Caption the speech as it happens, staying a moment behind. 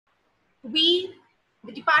We,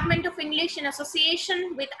 the Department of English in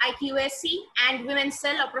association with IQAC and Women's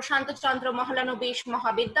Cell of Prasanta Chandra Mahalanobis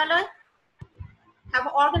Mahavidyalaya, have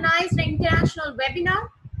organized an international webinar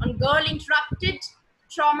on Girl Interrupted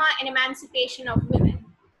Trauma and Emancipation of Women.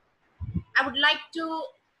 I would like to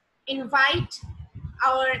invite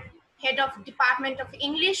our Head of Department of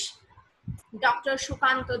English, Dr.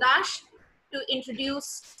 Shukanto Dash, to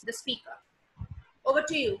introduce the speaker. Over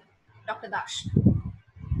to you, Dr. Dash.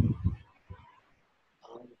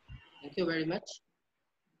 Thank you very much.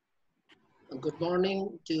 Good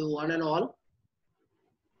morning to one and all.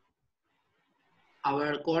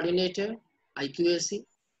 Our coordinator, IQAC,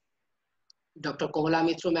 Dr. Komala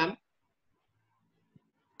Mitra ma'am,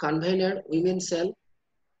 convener, Women's Cell,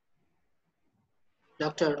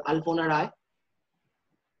 Dr. Alpona Rai,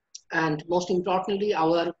 and most importantly,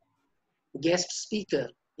 our guest speaker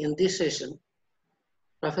in this session,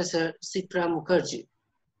 Professor Sipra Mukherjee,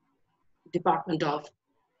 Department of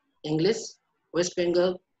English, West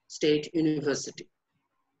Bengal State University.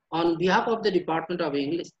 On behalf of the Department of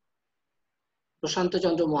English, Prasanta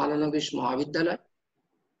Chandra Mahalanobis Mahavidyalaya,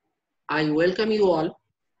 I welcome you all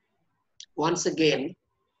once again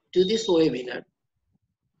to this webinar.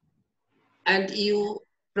 And you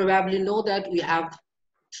probably know that we have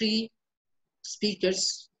 3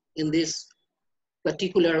 speakers in this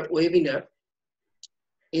particular webinar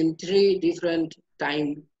in 3 different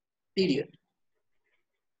time periods.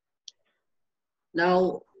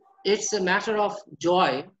 Now, it's a matter of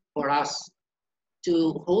joy for us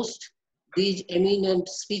to host these eminent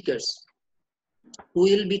speakers who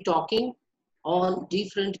will be talking on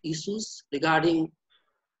different issues regarding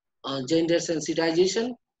gender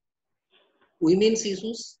sensitization, women's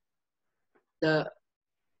issues, the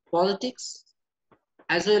politics,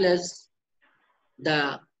 as well as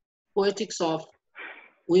the poetics of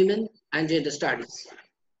women and gender studies.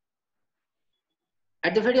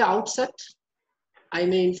 At the very outset, I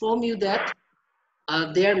may inform you that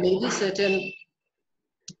there may be certain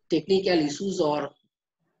technical issues or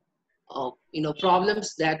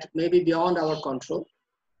problems that may be beyond our control.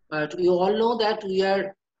 But we all know that we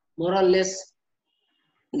are more or less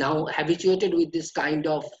now habituated with this kind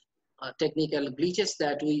of technical glitches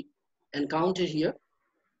that we encounter here.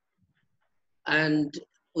 And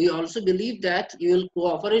we also believe that you will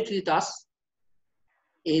cooperate with us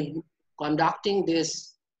in conducting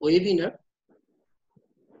this webinar.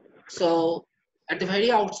 So at the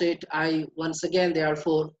very outset, I once again,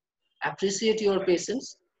 therefore, appreciate your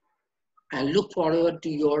patience and look forward to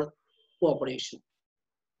your cooperation.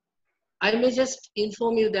 I may just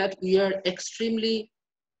inform you that we are extremely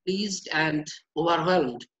pleased and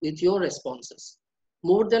overwhelmed with your responses.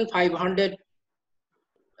 More than 500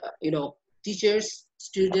 teachers,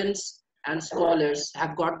 students, and scholars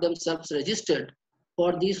have got themselves registered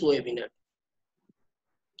for this webinar.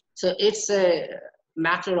 So it's a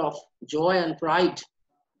matter of joy and pride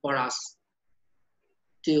for us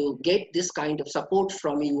to get this kind of support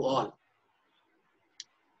from you all.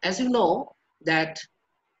 As you know that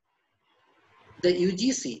the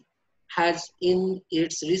UGC has in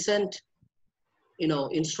its recent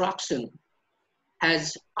instruction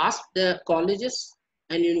has asked the colleges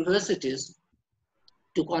and universities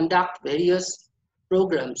to conduct various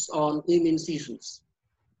programs on women's issues.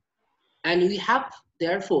 And we have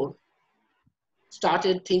therefore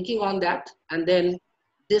started thinking on that, and then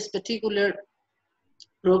this particular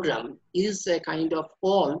program is a kind of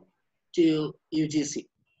call to UGC.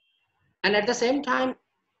 And at the same time,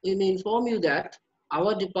 we may inform you that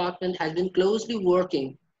our department has been closely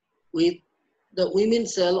working with the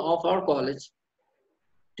women's cell of our college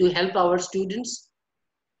to help our students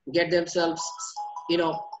get themselves,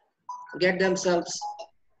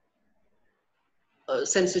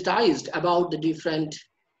 sensitized about the different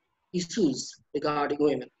issues regarding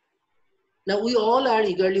women. Now, we all are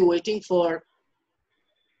eagerly waiting for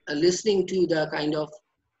listening to the kind of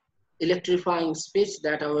electrifying speech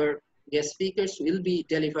that our guest speakers will be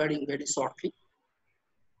delivering very shortly.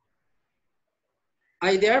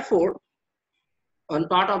 I therefore, on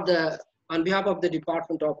behalf of the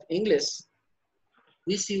Department of English,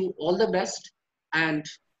 wish you all the best, and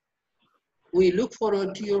we look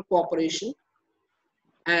forward to your cooperation.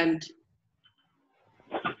 And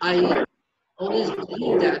I always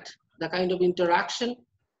believe that the kind of interaction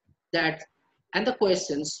and the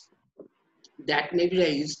questions that may be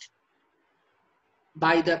raised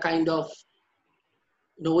by the kind of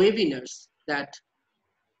webinars that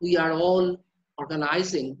we are all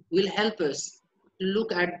organizing will help us to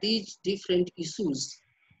look at these different issues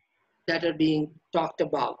that are being talked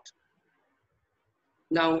about.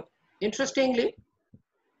 Now, interestingly,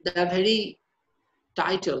 the very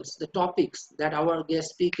titles, the topics that our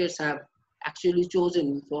guest speakers have actually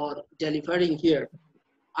chosen for delivering here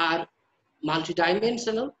are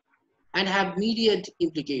multidimensional and have immediate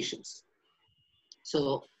implications.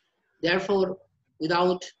 So therefore,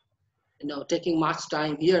 without taking much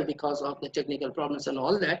time here because of the technical problems and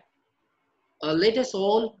all that, let us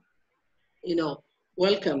all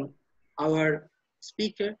welcome our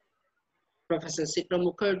speaker, Professor Sipra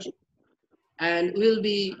Mukherjee, and we'll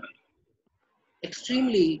be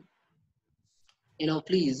extremely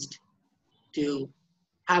pleased to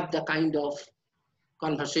have the kind of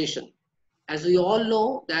conversation. As we all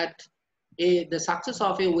know that the success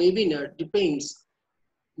of a webinar depends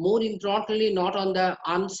more importantly not on the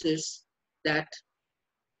answers that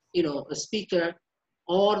a speaker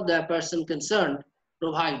or the person concerned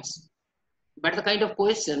provides, but the kind of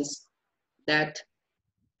questions that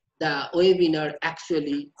the webinar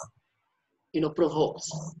actually provokes.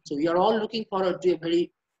 So we are all looking forward to a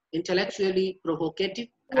very intellectually provocative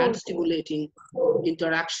and stimulating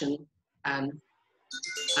interaction and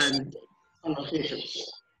conversation.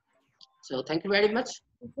 So thank you very much.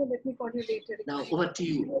 Let me call you later. Now over to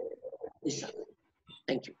you, Isha.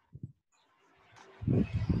 Thank you.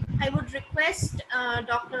 I would request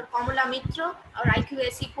Dr. Kamala Mitra, our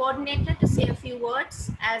IQAC coordinator, to say a few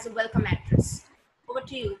words as a welcome address. Over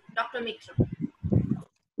to you, Dr. Mitra.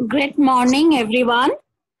 Great morning, everyone.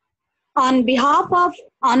 On behalf of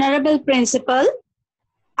Honorable Principal,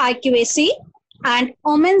 IQAC, and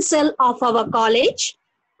Women's Cell of our college,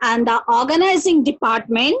 and the organizing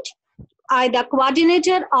department, I, the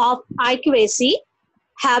coordinator of IQAC,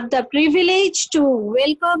 have the privilege to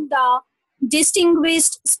welcome the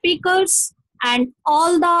distinguished speakers and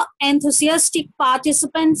all the enthusiastic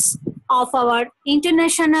participants of our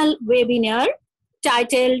international webinar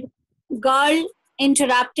titled Girl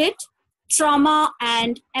Interrupted, Trauma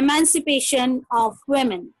and Emancipation of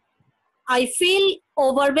Women. I feel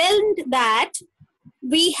overwhelmed that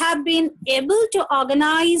we have been able to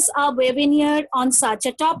organize a webinar on such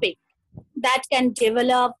a topic that can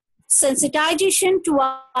develop sensitization to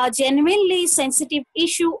a genuinely sensitive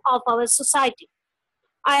issue of our society.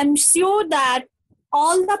 I am sure that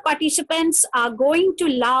all the participants are going to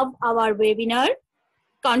love our webinar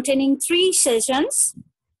containing 3 sessions,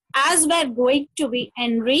 as we're going to be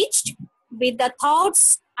enriched with the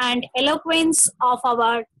thoughts and eloquence of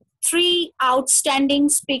our 3 outstanding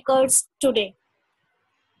speakers today.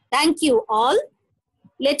 Thank you all.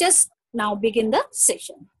 Let us now begin the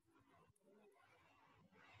session.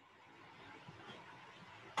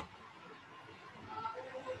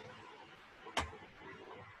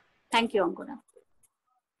 Thank you, Ankuna.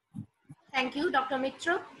 Thank you, Dr.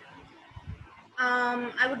 Mitra.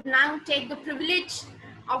 I would now take the privilege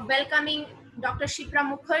of welcoming Dr. Sipra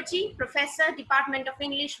Mukherjee, Professor, Department of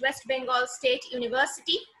English, West Bengal State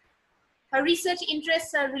University. Her research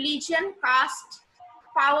interests are religion, caste,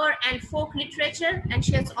 power, and folk literature, and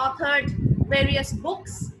she has authored various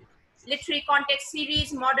books, Literary Context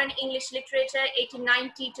Series, Modern English Literature,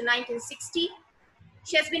 1890 to 1960.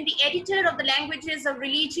 She has been the editor of The Languages of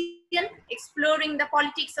Religion, Exploring the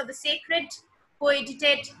Politics of the Sacred,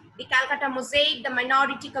 co-edited The Calcutta Mosaic, The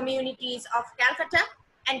Minority Communities of Calcutta,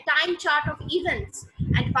 and Time Chart of Events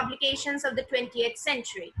and Publications of the 20th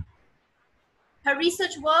Century. Her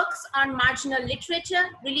research works on marginal literature,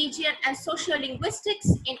 religion, and sociolinguistics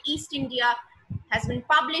in East India has been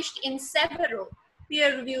published in several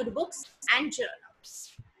peer-reviewed books and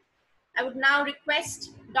journals. I would now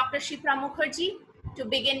request Dr. Sipra Mukherjee to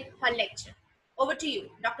begin her lecture. Over to you,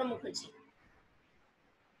 Dr. Mukherjee.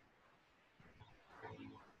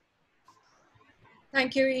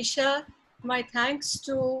 Thank you, Isha. My thanks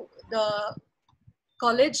to the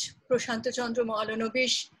college, Prasanta Chandra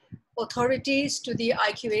Mahalanobis, authorities, to the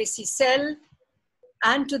IQAC cell,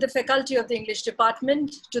 and to the faculty of the English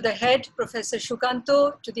department, to the head, Professor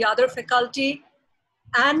Shukanto, to the other faculty,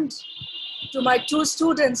 and to my 2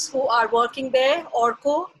 students who are working there,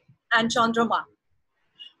 Orko and Chandrama.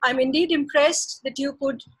 I'm indeed impressed that you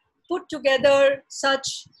could put together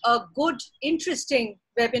such a good, interesting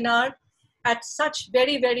webinar at such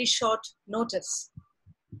very, very short notice.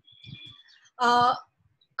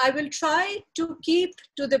 I will try to keep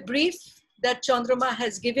to the brief that Chandrama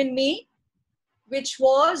has given me, which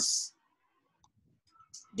was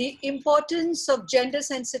the importance of gender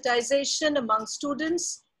sensitization among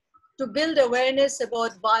students to build awareness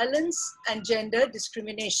about violence and gender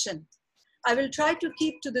discrimination. I will try to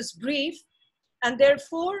keep to this brief, and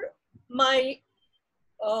therefore my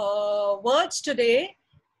words today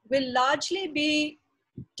will largely be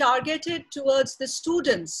targeted towards the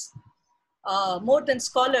students more than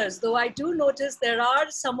scholars, though I do notice there are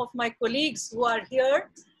some of my colleagues who are here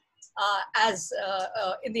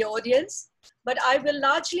in the audience, but I will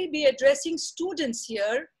largely be addressing students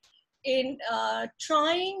here in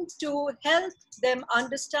trying to help them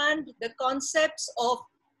understand the concepts of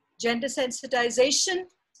gender sensitization,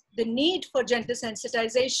 the need for gender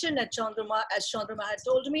sensitization, as Chandra had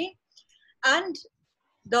told me, and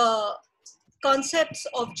the concepts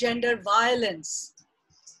of gender violence.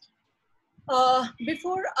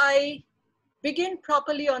 Before I begin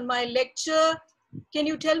properly on my lecture, can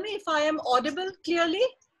you tell me if I am audible clearly?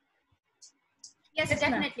 Yes,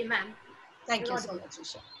 definitely, ma'am. Thank you so much,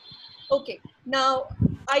 Isha. Okay, now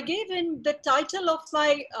I gave in the title of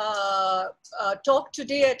my talk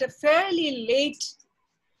today at a fairly late,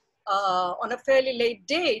 on a fairly late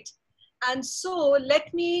date. And so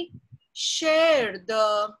let me share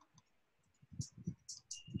the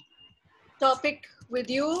topic with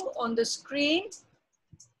you on the screen.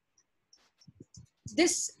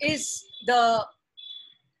 This is the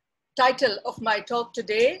title of my talk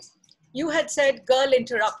today. You had said girl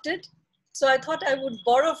interrupted. So I thought I would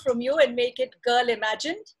borrow from you and make it girl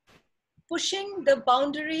imagined, pushing the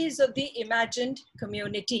boundaries of the imagined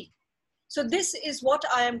community. So this is what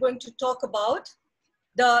I am going to talk about,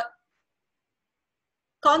 the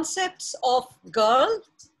concepts of girl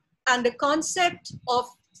and the concept of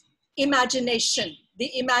imagination,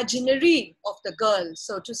 the imaginary of the girl,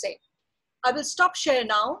 so to say. I will stop share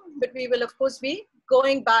now, but we will of course be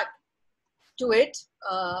going back to it,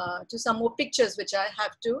 to some more pictures which I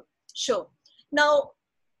have to show. Now,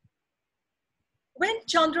 when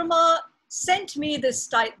Chandrama sent me this,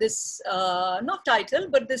 not title,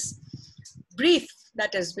 but this brief,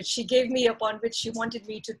 that is, which she gave me upon which she wanted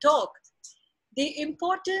me to talk, the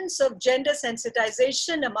importance of gender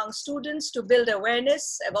sensitization among students to build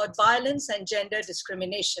awareness about violence and gender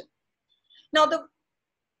discrimination. Now, the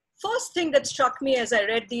first thing that struck me as I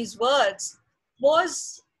read these words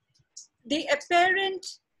was the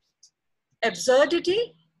apparent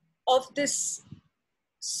absurdity of this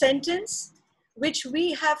sentence, which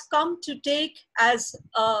we have come to take as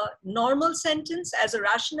a normal sentence, as a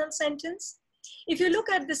rational sentence. If you look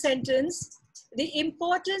at the sentence, the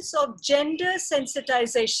importance of gender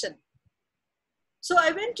sensitization. So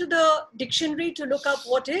I went to the dictionary to look up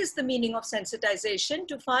what is the meaning of sensitization,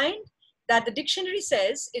 to find that the dictionary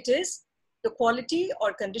says it is the quality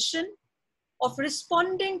or condition of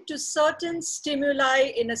responding to certain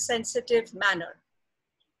stimuli in a sensitive manner.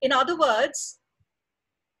 In other words,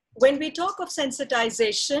 when we talk of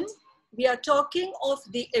sensitization, we are talking of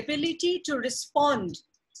the ability to respond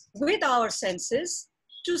with our senses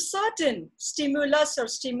to certain stimulus or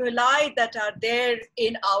stimuli that are there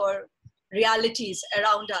in our realities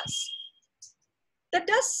around us. That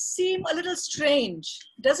does seem a little strange,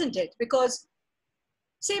 doesn't it? Because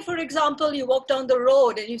say, for example, you walk down the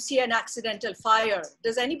road and you see an accidental fire.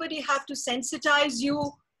 Does anybody have to sensitize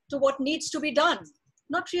you to what needs to be done?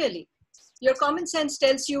 Not really. Your common sense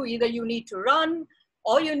tells you either you need to run,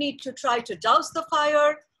 or you need to try to douse the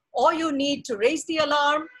fire, or you need to raise the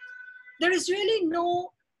alarm. There is really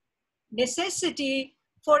no necessity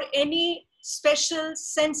for any special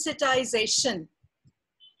sensitization.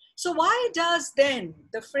 So why does then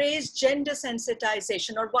the phrase gender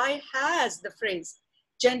sensitization, or why has the phrase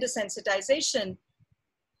gender sensitization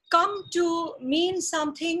come to mean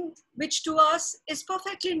something which to us is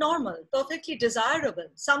perfectly normal, perfectly desirable,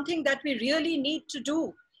 something that we really need to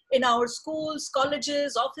do in our schools,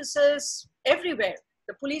 colleges, offices, everywhere,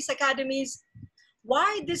 the police academies?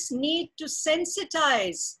 Why this need to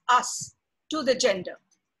sensitize us to the gender?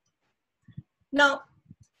 Now,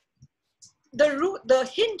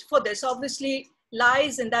 the hint for this obviously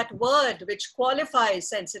lies in that word which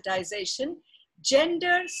qualifies sensitization,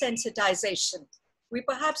 gender sensitization. We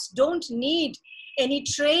perhaps don't need any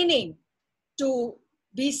training to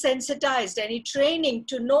be sensitized, any training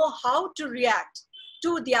to know how to react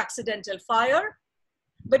to the accidental fire,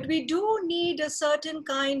 but we do need a certain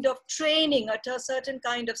kind of training, a certain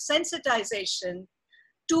kind of sensitization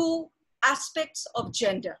to aspects of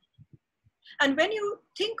gender. And when you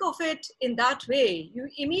think of it in that way, you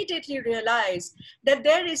immediately realize that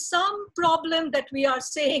there is some problem that we are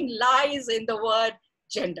saying lies in the word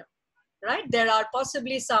gender, right? There are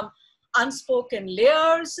possibly some unspoken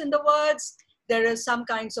layers in the words. There are some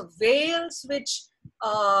kinds of veils which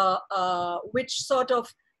sort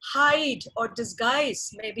of hide or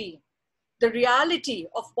disguise maybe the reality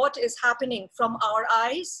of what is happening from our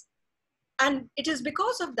eyes. And it is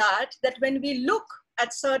because of that that when we look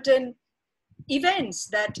at certain events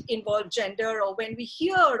that involve gender, or when we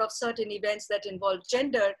hear of certain events that involve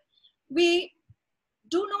gender, we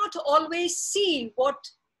do not always see what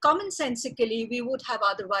commonsensically we would have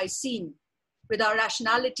otherwise seen. With our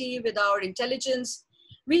rationality, with our intelligence,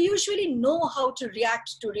 we usually know how to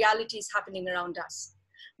react to realities happening around us.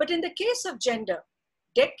 But in the case of gender,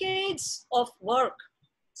 decades of work,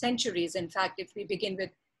 centuries in fact, if we begin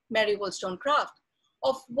with Mary Wollstonecraft,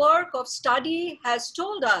 of work, of study have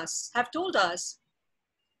told us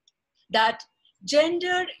that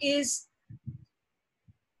gender is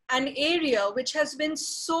an area which has been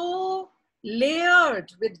so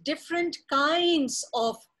layered with different kinds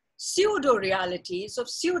of pseudo-realities, of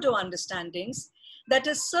pseudo-understandings, that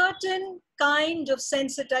a certain kind of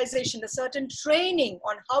sensitization, a certain training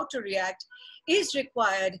on how to react is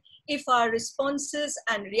required if our responses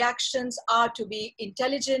and reactions are to be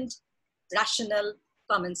intelligent, rational,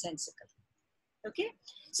 commonsensical. Okay?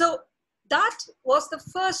 So that was the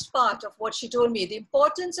first part of what she told me, the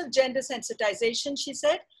importance of gender sensitization, she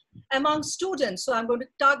said, among students. So I'm going to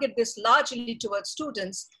target this largely towards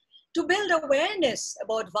students, to build awareness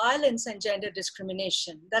about violence and gender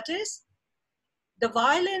discrimination. That is, the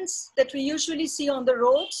violence that we usually see on the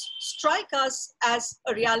roads strike us as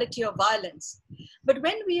a reality of violence. But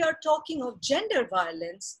when we are talking of gender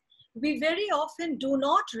violence, we very often do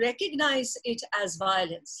not recognize it as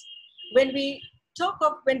violence. When we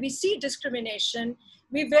see discrimination,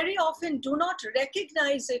 we very often do not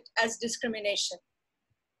recognize it as discrimination.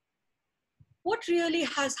 What really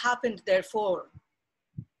has happened, therefore?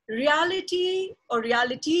 Reality or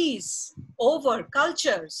realities over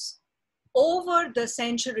cultures, over the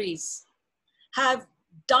centuries, have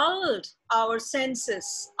dulled our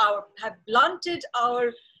senses, have blunted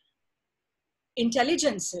our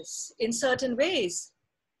intelligences in certain ways,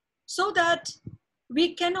 so that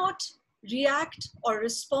we cannot react or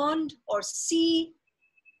respond or see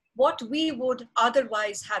what we would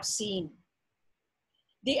otherwise have seen.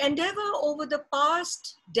 The endeavor over the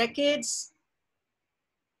past decades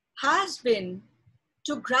has been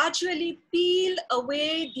to gradually peel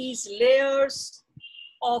away these layers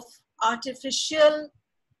of artificial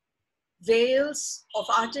veils, of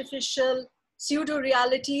artificial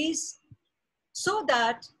pseudo-realities, so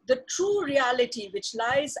that the true reality which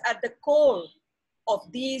lies at the core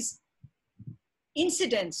of these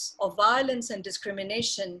incidents of violence and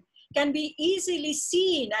discrimination can be easily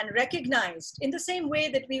seen and recognized in the same way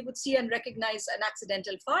that we would see and recognize an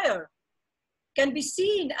accidental fire, can be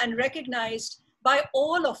seen and recognized by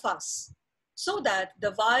all of us, so that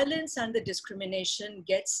the violence and the discrimination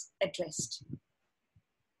gets addressed.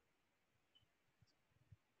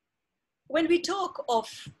 When we talk of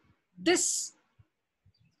this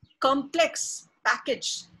complex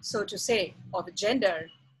package, so to say, of gender,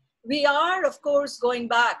 we are, of course, going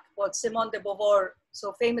back what Simone de Beauvoir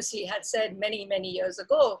so famously had said many, many years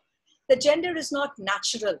ago, that gender is not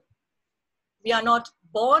natural. We are not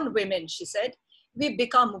born women, she said, we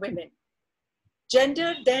become women.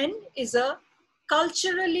 Gender then is a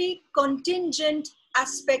culturally contingent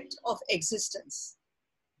aspect of existence.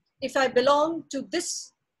 If I belong to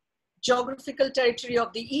this geographical territory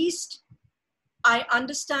of the East, I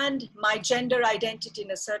understand my gender identity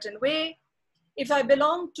in a certain way. If I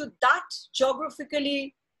belong to that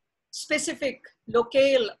geographically specific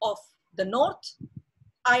locale of the North,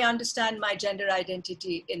 I understand my gender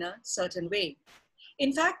identity in a certain way.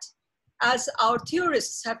 In fact, as our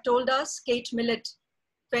theorists have told us, Kate Millett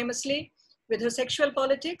famously with her sexual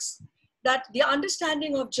politics, that the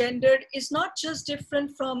understanding of gender is not just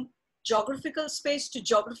different from geographical space to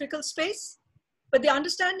geographical space, but the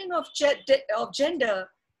understanding of gender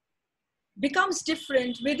becomes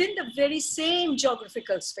different within the very same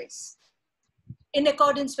geographical space, in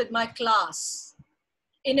accordance with my class,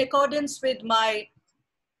 in accordance with my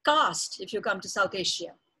caste, if you come to South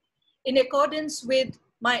Asia, in accordance with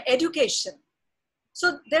my education.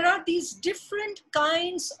 So there are these different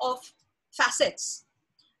kinds of facets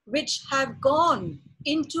which have gone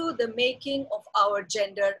into the making of our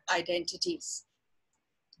gender identities.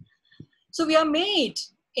 So we are made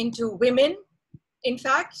into women. In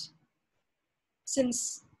fact,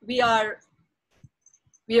 since we have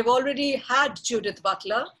already had Judith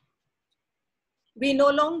Butler, we no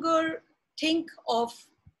longer think of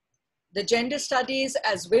the gender studies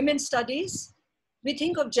as women's studies. We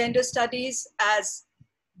think of gender studies as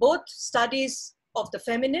both studies of the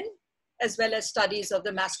feminine as well as studies of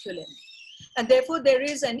the masculine. And therefore there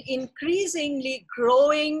is an increasingly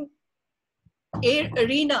growing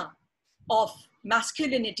arena of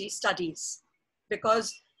masculinity studies,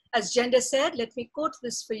 because as Gender said, let me quote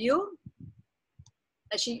this for you.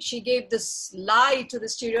 She gave this lie to the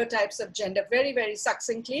stereotypes of gender very, very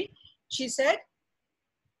succinctly. She said,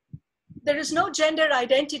 there is no gender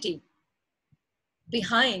identity.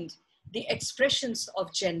 behind the expressions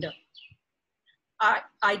of gender. Our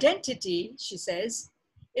identity, she says,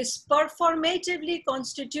 is performatively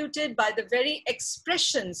constituted by the very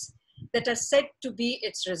expressions that are said to be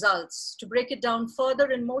its results. To break it down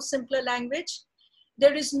further in more simpler language,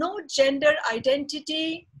 there is no gender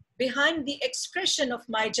identity behind the expression of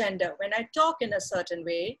my gender. When I talk in a certain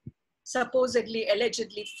way, supposedly,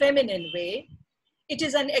 allegedly feminine way, it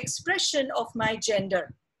is an expression of my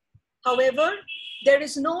gender. However, there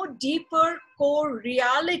is no deeper core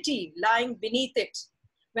reality lying beneath it.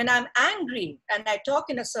 When I'm angry and I talk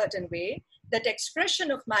in a certain way, that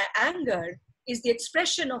expression of my anger is the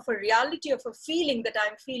expression of a reality of a feeling that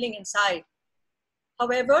I'm feeling inside.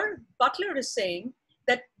 However, Butler is saying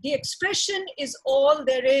that the expression is all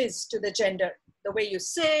there is to the gender. The way you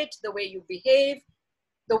sit, the way you behave,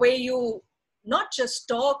 the way you not just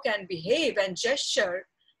talk and behave and gesture,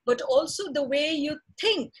 but also the way you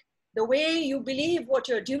think, the way you believe what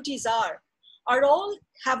your duties are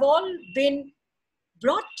have all been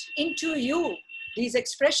brought into you, these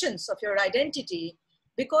expressions of your identity,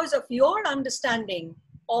 because of your understanding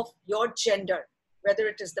of your gender, whether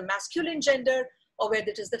it is the masculine gender or whether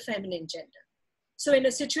it is the feminine gender. So in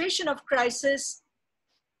a situation of crisis,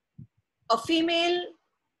 a female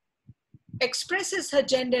expresses her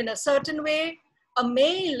gender in a certain way, a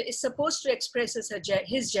male is supposed to express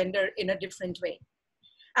his gender in a different way.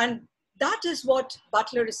 And that is what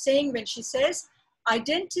Butler is saying when she says,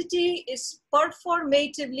 identity is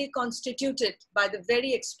performatively constituted by the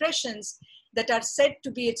very expressions that are said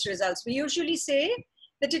to be its results. We usually say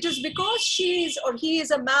that it is because she is or he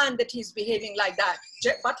is a man that he's behaving like that.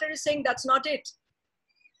 Butler is saying that's not it.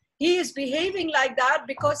 He is behaving like that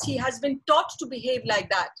because he has been taught to behave like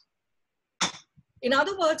that. In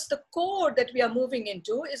other words, the core that we are moving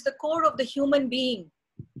into is the core of the human being.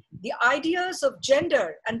 The ideas of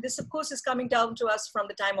gender, and this of course is coming down to us from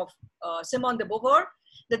the time of Simone de Beauvoir,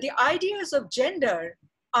 that the ideas of gender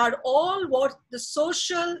are all what the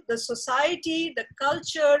society, the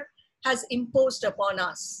culture has imposed upon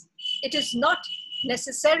us. It is not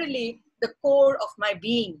necessarily the core of my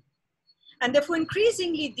being. And therefore,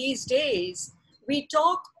 increasingly these days, we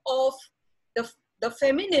talk of the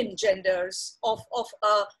feminine genders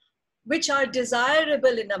which are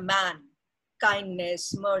desirable in a man: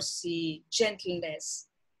 kindness, mercy, gentleness,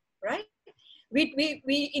 right?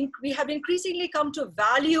 We have increasingly come to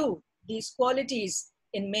value these qualities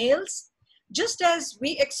in males, just as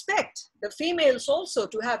we expect the females also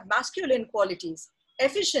to have masculine qualities: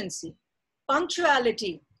 efficiency,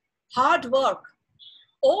 punctuality, hard work.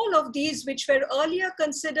 All of these, which were earlier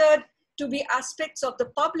considered to be aspects of the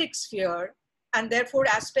public sphere and therefore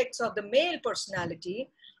aspects of the male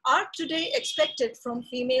personality, are today expected from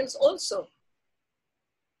females also.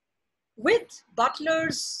 With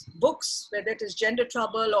Butler's books, whether it is Gender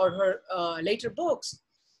Trouble or her later books,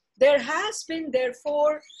 there has been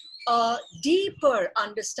therefore a deeper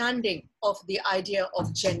understanding of the idea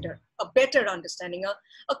of gender, a better understanding,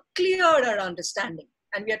 a clearer understanding.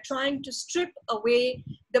 And we are trying to strip away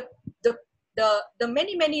the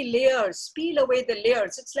many, many layers, peel away the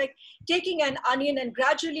layers. It's like taking an onion and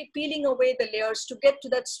gradually peeling away the layers to get to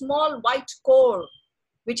that small white core,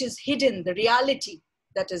 which is hidden, the reality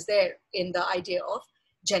that is there in the idea of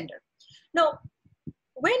gender. Now,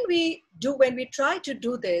 when we try to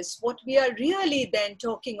do this, what we are really then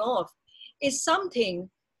talking of is something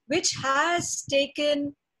which has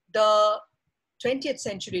taken the 20th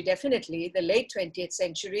century, definitely the late 20th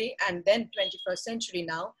century, and then 21st century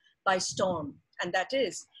now, by storm. And that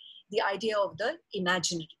is the idea of the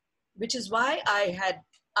imaginary, which is why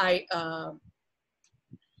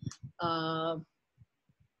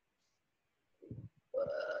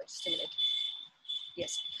just a minute.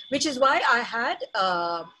 Yes, which is why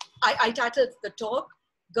I titled the talk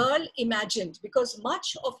Girl Imagined, because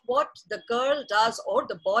much of what the girl does, or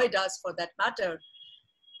the boy does for that matter,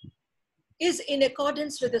 is in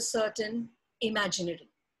accordance with a certain imaginary.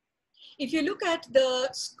 If you look at the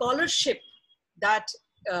scholarship that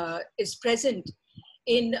is present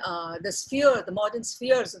in the modern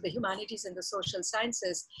spheres of the humanities and the social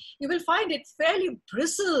sciences, you will find it fairly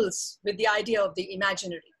bristles with the idea of the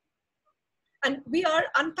imaginary. And we are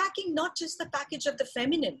unpacking not just the package of the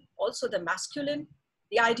feminine, also the masculine,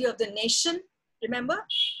 the idea of the nation. Remember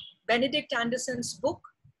Benedict Anderson's book,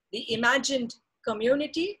 The Imagined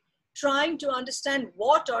Community, trying to understand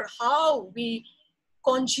what or how we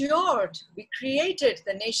conjured, we created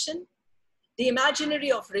the nation. The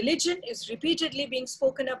imaginary of religion is repeatedly being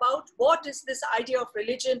spoken about. What is this idea of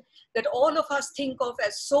religion that all of us think of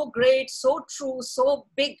as so great, so true, so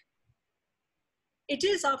big? It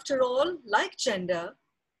is, after all, like gender,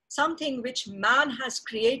 something which man has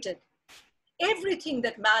created. Everything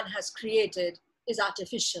that man has created is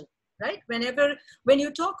artificial, right? When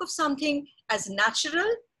you talk of something as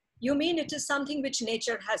natural, you mean it is something which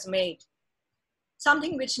nature has made.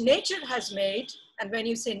 Something which nature has made, and when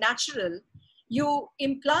you say natural, you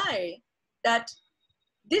imply that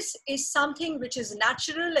this is something which is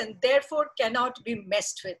natural and therefore cannot be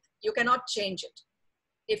messed with. You cannot change it.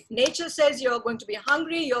 If nature says you're going to be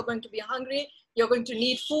hungry, you're going to be hungry, you're going to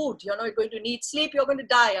need food, you're not going to need sleep, you're going to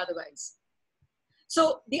die otherwise.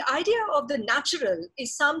 So the idea of the natural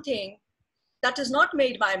is something that is not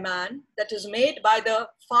made by man, that is made by the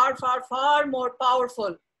far, far, far more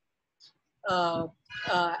powerful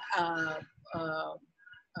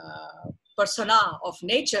persona of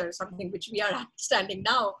nature, something which we are understanding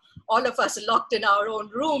now, all of us locked in our own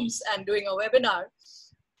rooms and doing a webinar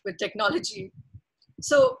with technology.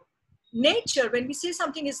 So nature, when we say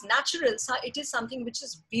something is natural, it is something which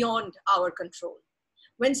is beyond our control.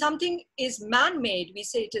 When something is man-made, we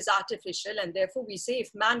say it is artificial, and therefore we say if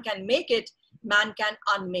man can make it, man can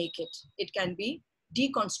unmake it. It can be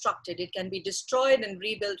deconstructed, it can be destroyed and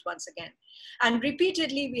rebuilt once again. And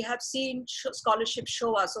repeatedly, we have seen scholarship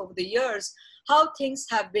show us over the years how things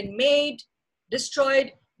have been made,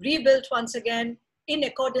 destroyed, rebuilt once again in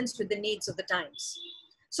accordance with the needs of the times.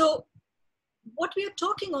 So what we are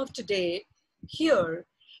talking of today here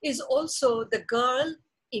is also the girl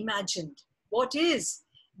imagined. What is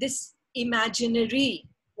this imaginary?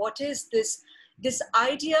 What is this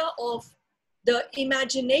idea of the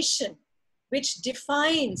imagination which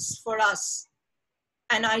defines for us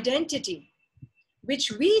an identity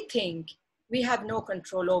which we think we have no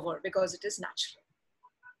control over because it is natural?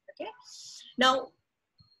 Okay. Now,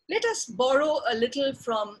 let us borrow a little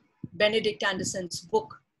from Benedict Anderson's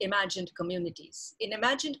book, Imagined Communities. In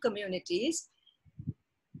Imagined Communities,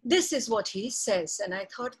 this is what he says, and I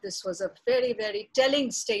thought this was a very, very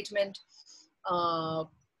telling statement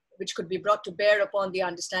which could be brought to bear upon the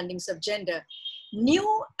understandings of gender.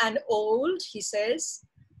 New and old, he says,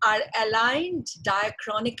 are aligned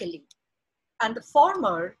diachronically, and the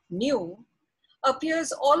former, new,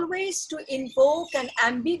 appears always to invoke an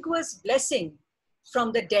ambiguous blessing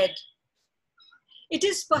from the dead. It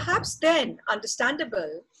is perhaps then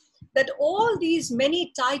understandable that all these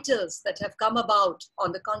many titles that have come about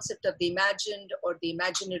on the concept of the imagined or the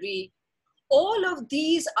imaginary, all of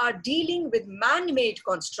these are dealing with man-made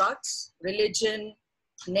constructs, religion,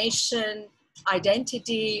 nation,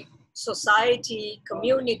 identity, society,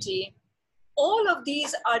 community. All of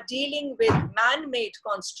these are dealing with man-made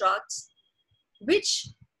constructs which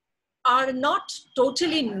are not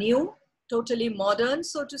totally new, totally modern,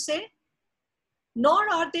 so to say, nor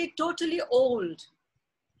are they totally old.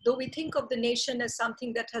 Though we think of the nation as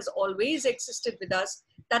something that has always existed with us,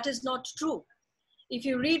 that is not true. If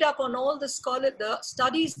you read up on all the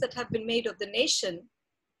studies that have been made of the nation,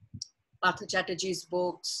 Partha Chatterjee's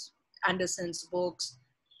books, Anderson's books,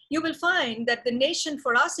 you will find that the nation,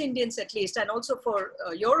 for us Indians at least, and also for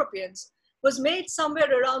Europeans, was made somewhere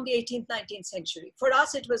around the 18th, 19th century. For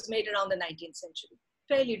us, it was made around the 19th century,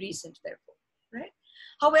 fairly recent therefore, right?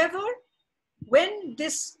 However, when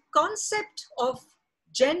this concept of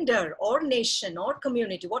gender or nation or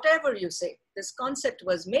community, whatever you say, this concept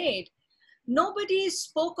was made, nobody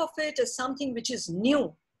spoke of it as something which is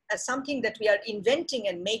new, as something that we are inventing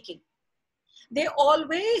and making. They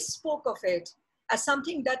always spoke of it as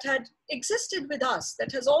something that had existed with us,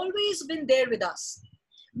 that has always been there with us.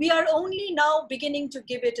 We are only now beginning to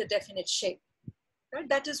give it a definite shape. Right?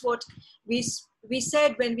 That is what we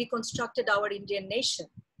said when we constructed our Indian nation,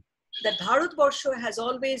 that Bharatvarsha has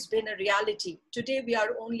always been a reality. Today we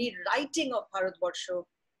are only writing of Bharatvarsha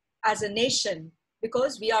as a nation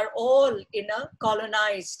because we are all in a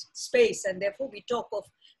colonized space, and therefore we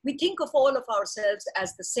think of all of ourselves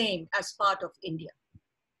as the same, as part of India.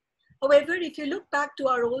 However, if you look back to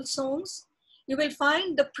our old songs, you will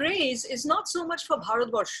find the praise is not so much for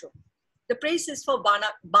Bharatvarsha. The praise is for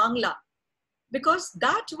Bangla, because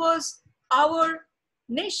that was our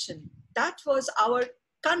nation, that was our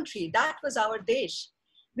country, that was our desh.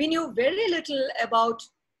 We knew very little about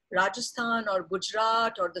Rajasthan or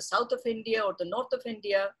Gujarat or the south of India or the north of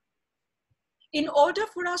India. In order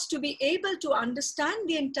for us to be able to understand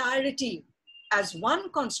the entirety as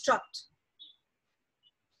one construct,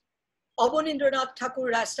 Abanindranath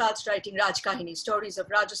Thakur starts writing Rajkahini, stories of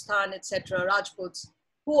Rajasthan, etc., Rajputs,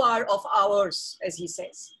 who are of ours, as he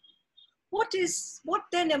says. What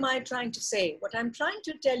then am I trying to say? What I'm trying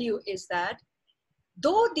to tell you is that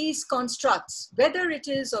though these constructs, whether it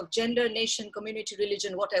is of gender, nation, community,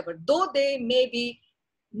 religion, whatever, though they may be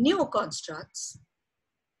new constructs,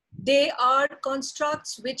 They are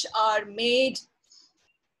constructs which are made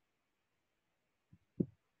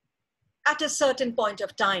at a certain point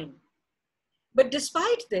of time. But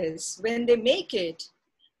despite this, when they make it,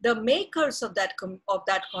 the makers of that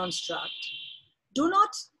construct do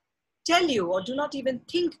not tell you or do not even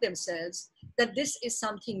think themselves that this is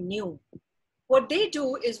something new. What they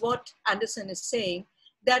do is what Anderson is saying,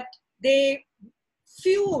 that they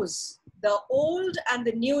fuse the old and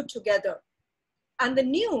the new together. And the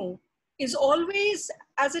new is always,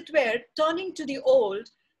 as it were, turning to the old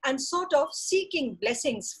and sort of seeking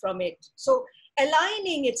blessings from it. So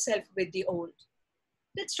aligning itself with the old.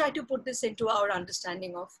 Let's try to put this into our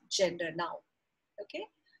understanding of gender now, okay?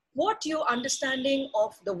 What your understanding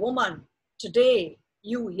of the woman today,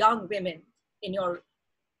 you young women in your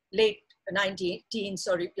late 19s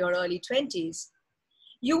or your early 20s,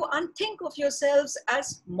 you think of yourselves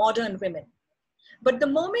as modern women. But the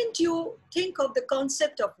moment you think of the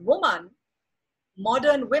concept of woman,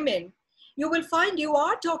 modern women, you will find you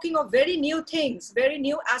are talking of very new things, very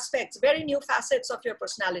new aspects, very new facets of your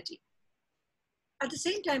personality. At the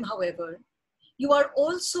same time, however, you are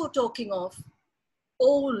also talking of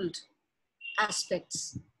old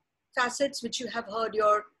aspects, facets which you have heard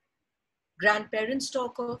your grandparents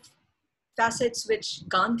talk of, facets which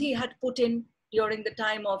Gandhi had put in during the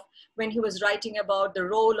time of when he was writing about the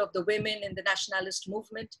role of the women in the nationalist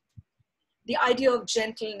movement. The idea of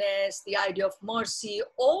gentleness, the idea of mercy,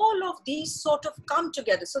 all of these sort of come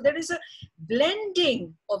together. So there is a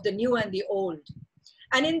blending of the new and the old.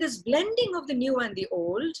 And in this blending of the new and the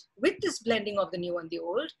old, with this blending of the new and the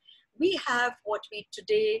old, we have what we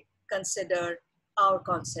today consider our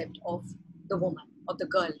concept of the woman, of the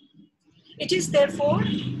girl. It is therefore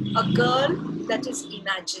a girl that is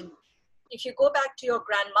imagined. If you go back to your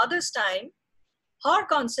grandmother's time, her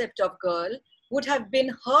concept of girl would have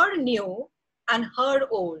been her new and her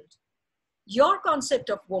old. Your concept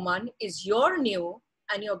of woman is your new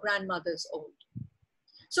and your grandmother's old.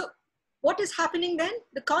 So what is happening then?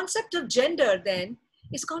 The concept of gender then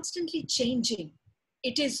is constantly changing.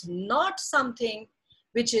 It is not something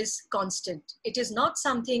which is constant. It is not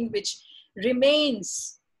something which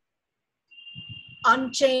remains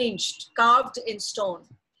unchanged, carved in stone.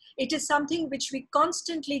 It is something which we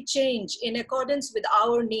constantly change in accordance with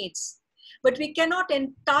our needs. But we cannot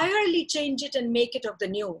entirely change it and make it of the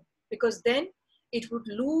new, because then it would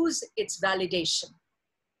lose its validation.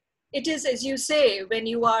 It is, as you say, when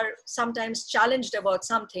you are sometimes challenged about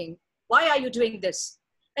something, why are you doing this?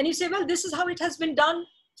 And you say, well, this is how it has been done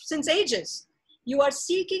since ages. You are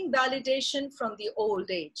seeking validation from the old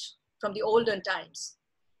age, from the olden times.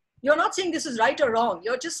 You're not saying this is right or wrong.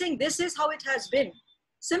 You're just saying this is how it has been.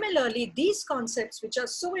 Similarly, these concepts, which are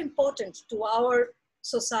so important to our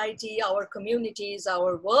society, our communities,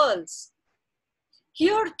 our worlds,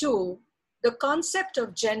 here too, the concept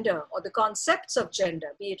of gender or the concepts of gender,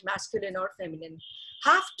 be it masculine or feminine,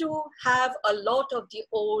 have to have a lot of the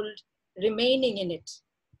old remaining in it.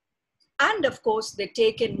 And of course, they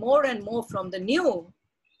take in more and more from the new,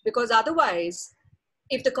 because otherwise,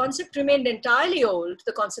 if the concept remained entirely old,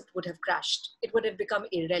 the concept would have crashed. It would have become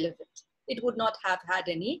irrelevant. It would not have had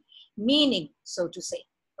any meaning, so to say,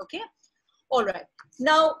 okay? All right,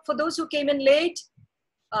 now for those who came in late,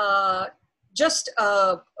 just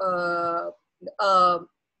an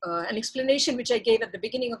explanation which I gave at the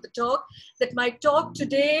beginning of the talk, that my talk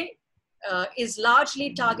today is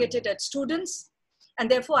largely targeted at students, and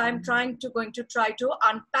therefore I'm going to try to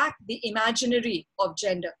unpack the imaginary of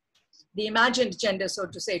gender, the imagined gender, so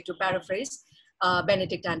to say, to paraphrase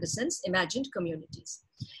Benedict Anderson's Imagined Communities.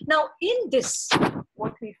 Now in this,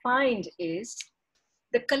 what we find is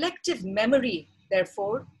the collective memory,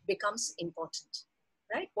 therefore, becomes important,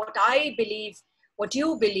 right? What I believe, what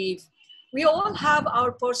you believe, we all have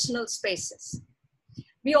our personal spaces.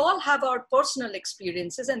 We all have our personal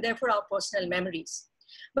experiences and therefore our personal memories.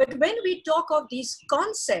 But when we talk of these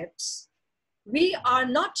concepts, we are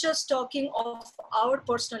not just talking of our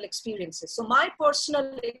personal experiences. So my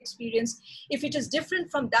personal experience, if it is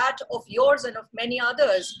different from that of yours and of many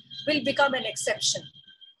others, will become an exception.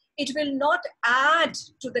 It will not add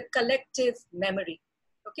to the collective memory,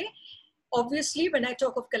 okay? Obviously, when I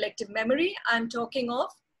talk of collective memory, I'm talking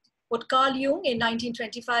of what Carl Jung in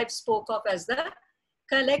 1925 spoke of as the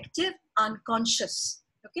collective unconscious,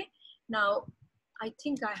 okay? Now, I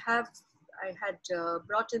think I had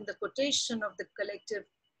brought in the quotation of the collective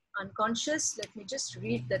unconscious. Let me just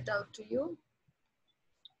read that out to you.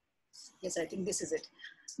 Yes, I think this is it.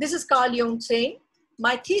 This is Carl Jung saying,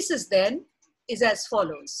 my thesis then is as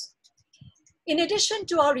follows. In addition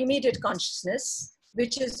to our immediate consciousness,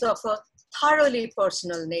 which is of a thoroughly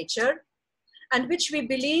personal nature, and which we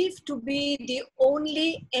believe to be the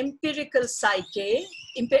only empirical psyche,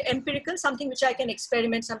 empirical, something which I can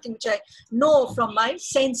experiment, something which I know from my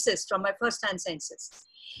senses, from my first-hand senses.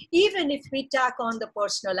 Even if we tack on the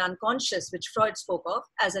personal unconscious, which Freud spoke of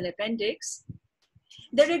as an appendix,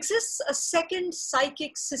 there exists a second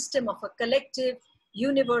psychic system of a collective,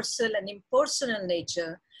 universal, and impersonal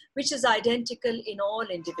nature, which is identical in all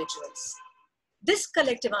individuals. This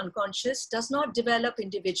collective unconscious does not develop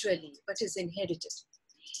individually, but is inherited.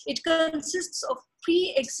 It consists of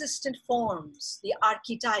pre-existent forms, the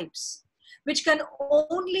archetypes, which can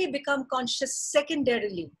only become conscious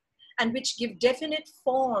secondarily and which give definite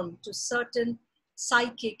form to certain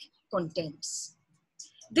psychic contents.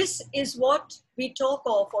 This is what we talk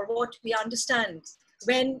of, or what we understand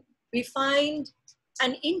when we find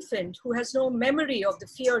an infant who has no memory of the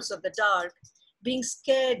fears of the dark being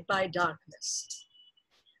scared by darkness.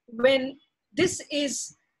 When this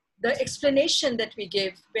is the explanation that we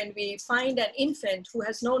give when we find an infant who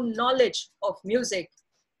has no knowledge of music,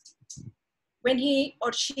 when he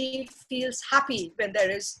or she feels happy when there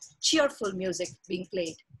is cheerful music being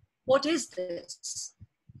played. What is this?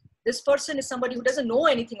 This person is somebody who doesn't know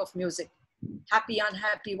anything of music, happy,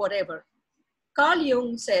 unhappy, whatever. Carl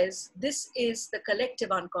Jung says this is the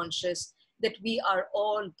collective unconscious that we are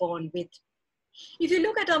all born with. If you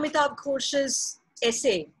look at Amitabh Ghosh's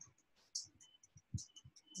essay,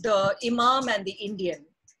 The Imam and the Indian,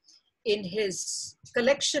 in his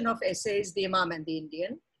collection of essays, The Imam and the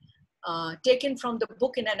Indian, taken from the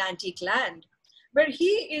book In an Antique Land, where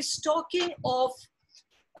he is talking of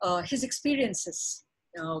his experiences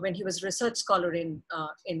when he was a research scholar in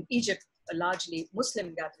Egypt, a largely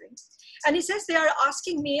Muslim gathering. And he says, they are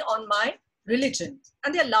asking me on my religion,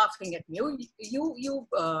 and they're laughing at me. You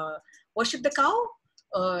worship the cow?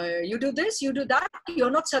 You do this, you do that,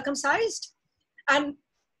 you're not circumcised? And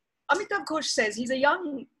Amitabh Ghosh says, he's a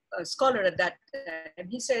young scholar at that time,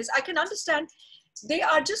 he says, I can understand,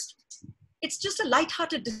 it's just a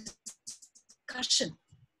lighthearted discussion.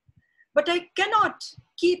 But I cannot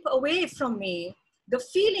keep away from me the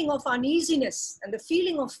feeling of uneasiness and the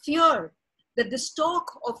feeling of fear that this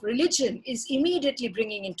talk of religion is immediately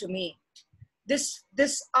bringing into me. This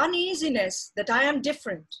uneasiness that I am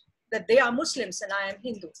different, that they are Muslims and I am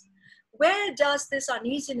Hindu. Where does this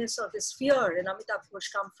uneasiness or this fear in Amitabh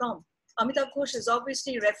Ghosh come from? Amitabh Ghosh is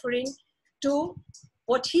obviously referring to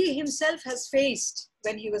what he himself has faced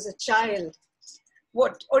when he was a child.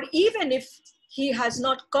 Or even if he has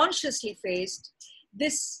not consciously faced,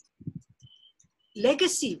 this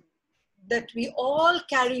legacy that we all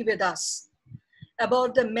carry with us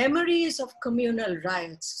about the memories of communal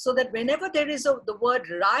riots, so that whenever there is the word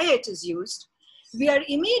riot is used, we are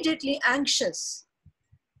immediately anxious.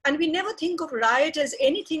 And we never think of riot as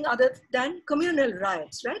anything other than communal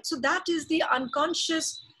riots, right? So that is the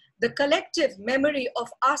unconscious, the collective memory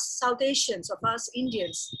of us South Asians, of us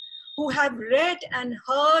Indians, who have read and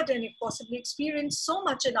heard and possibly experienced so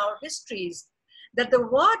much in our histories that the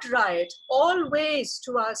word riot always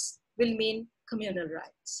to us will mean communal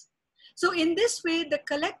riots. So in this way, the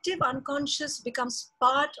collective unconscious becomes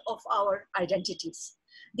part of our identities.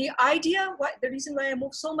 The idea, the reason why I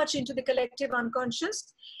move so much into the collective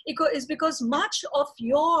unconscious is because much of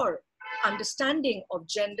your understanding of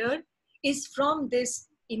gender is from this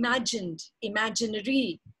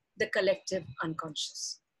imaginary, the collective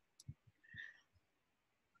unconscious.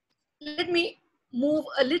 Let me move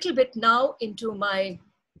a little bit now into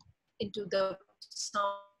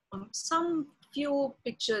some few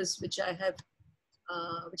pictures which I have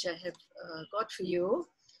got for you.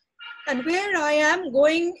 And where I am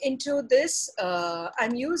going into this,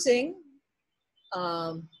 I'm using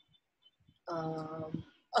a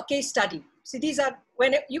case study. See, these are,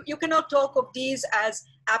 when you cannot talk of these as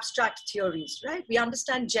abstract theories, right? We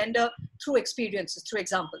understand gender through experiences, through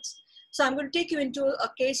examples. So I'm going to take you into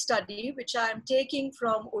a case study, which I'm taking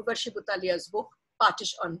from Urvashi Butalia's book,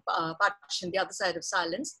 Partition, The Other Side of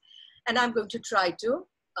Silence. And I'm going to try to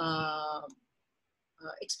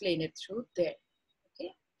explain it through there.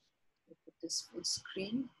 Okay, put this full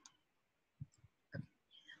screen.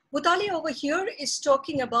 Butalia over here is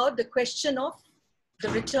talking about the question of the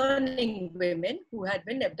returning women who had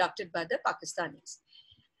been abducted by the Pakistanis.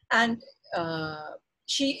 And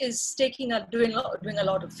she is doing a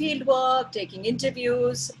lot of field work, taking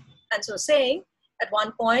interviews, and so saying at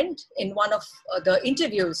one point in one of the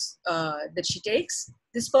interviews that she takes,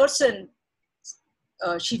 this person,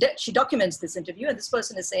 she documents this interview, and this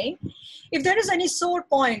person is saying, if there is any sore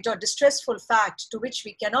point or distressful fact to which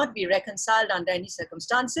we cannot be reconciled under any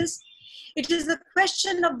circumstances, it is the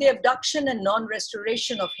question of the abduction and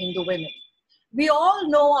non-restoration of Hindu women. We all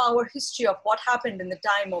know our history of what happened in the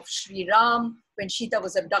time of Sri Ram when Sita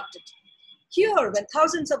was abducted. Here, when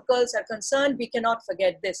thousands of girls are concerned, we cannot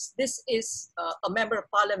forget this. This is a member of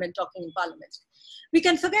parliament talking in parliament. We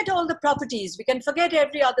can forget all the properties, we can forget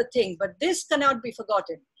every other thing, but this cannot be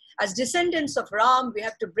forgotten. As descendants of Ram, we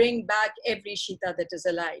have to bring back every Sita that is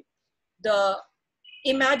alive. The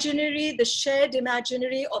imaginary, the shared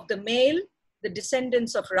imaginary of the male, the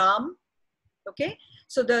descendants of Ram, okay?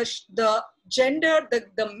 So the gender,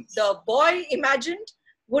 the boy imagined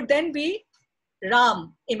would then be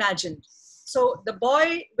Ram imagined. So the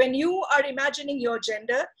boy, when you are imagining your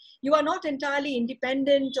gender, you are not entirely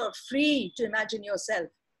independent or free to imagine yourself.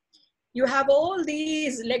 You have all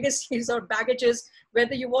these legacies or baggages,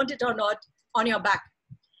 whether you want it or not, on your back.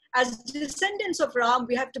 As descendants of Ram,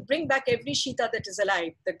 we have to bring back every Sita that is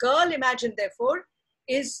alive. The girl imagined, therefore,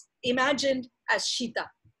 is imagined as Sita.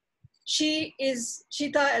 Sita,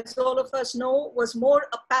 as all of us know, was more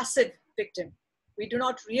a passive victim. We do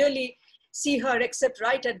not really see her except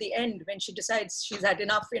right at the end when she decides she's had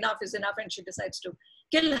enough, enough is enough, and she decides to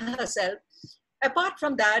kill herself. Apart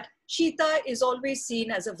from that, Sita is always seen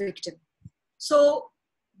as a victim. So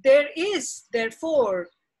there is, therefore,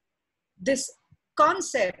 this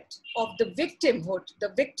concept of the victimhood,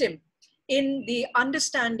 the victim, in the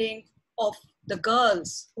understanding of the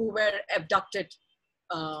girls who were abducted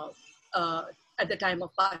at the time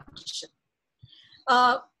of partition.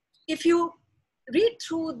 If you read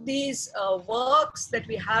through these works that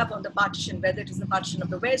we have on the partition, whether it is the partition of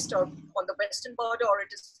the West or on the Western border, or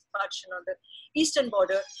it is partition on the Eastern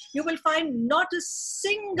border, you will find not a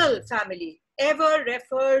single family ever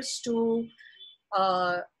refers to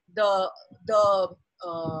the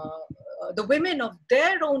women of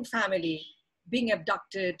their own family being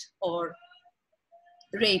abducted or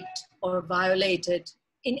raped or violated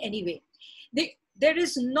in any way. There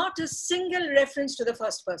is not a single reference to the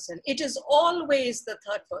first person. It is always the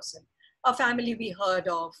third person, a family we heard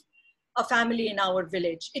of, a family in our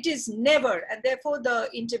village. It is never, and therefore the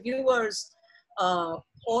interviewers, all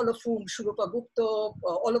of whom, Shurupa Gupta,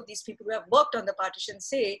 all of these people who have worked on the partition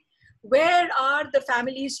say, where are the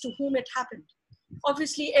families to whom it happened?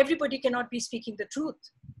 Obviously, everybody cannot be speaking the truth.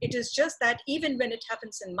 It is just that even when it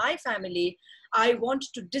happens in my family, I want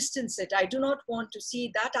to distance it. I do not want to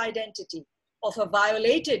see that identity of a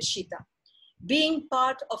violated Sita being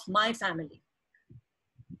part of my family.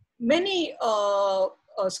 Many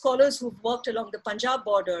scholars who've worked along the Punjab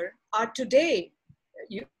border are today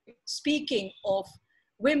speaking of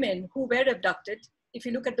women who were abducted. If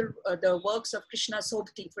you look at the works of Krishna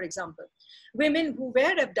Sobti, for example, women who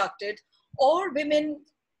were abducted, or women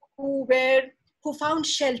who found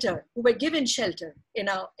shelter, who were given shelter in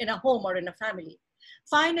a home or in a family,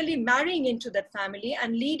 finally marrying into that family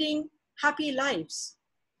and leading happy lives.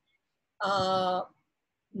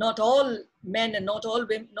 Not all men and not all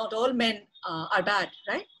women, not all men are bad,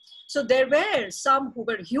 right? So there were some who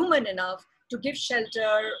were human enough to give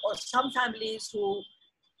shelter, or some families who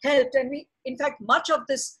helped. And in fact, much of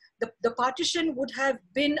this, the partition would have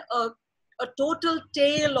been a total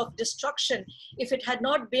tale of destruction if it had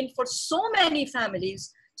not been for so many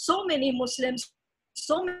families, so many Muslims,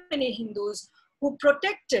 so many Hindus who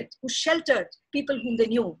protected, who sheltered people whom they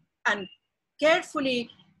knew and carefully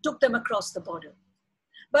took them across the border.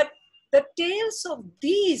 But the tales of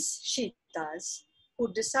these Shitas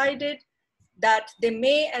who decided that they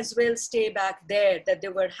may as well stay back there, that they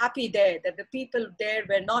were happy there, that the people there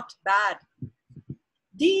were not bad.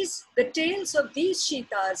 The tales of these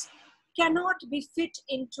Shitas cannot be fit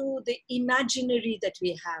into the imaginary that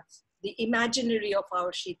we have, the imaginary of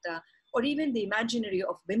our Shita, or even the imaginary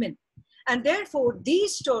of women. And therefore,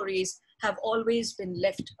 these stories have always been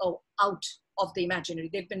left out of the imaginary.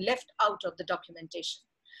 They've been left out of the documentation.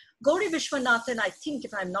 Gauri Vishwanathan, I think,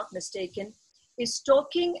 if I'm not mistaken, is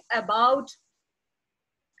talking about,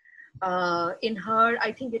 in her,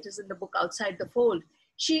 I think it is in the book Outside the Fold,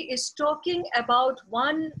 she is talking about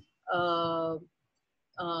one, or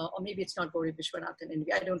maybe it's not Gauri Vishwanathan,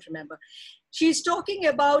 anyway, I don't remember. She's talking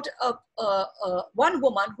about one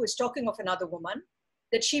woman who is talking of another woman,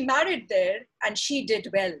 that she married there and she did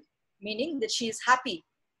well, meaning that she is happy.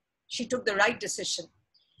 She took the right decision,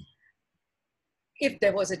 if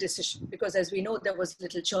there was a decision, because as we know, there was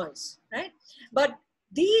little choice, right? But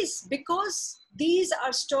because these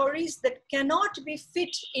are stories that cannot be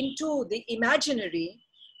fit into the imaginary,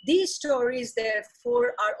 these stories,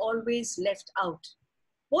 therefore, are always left out.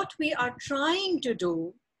 What we are trying to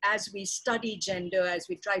do as we study gender, as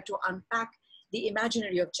we try to unpack the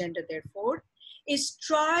imaginary of gender, therefore, is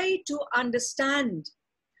try to understand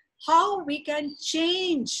how we can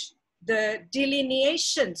change the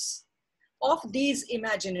delineations of these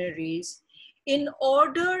imaginaries in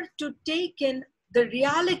order to take in the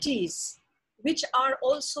realities which are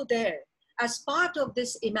also there as part of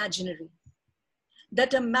this imaginary.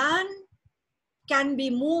 That a man can be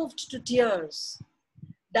moved to tears,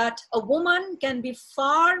 that a woman can be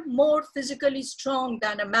far more physically strong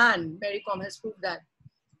than a man. Mary Com has proved that.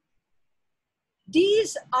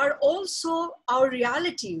 These are also our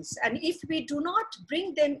realities. And if we do not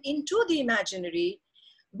bring them into the imaginary,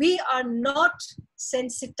 we are not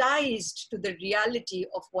sensitized to the reality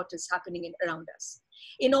of what is happening around us.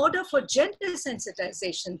 In order for gender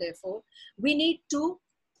sensitization, therefore, we need to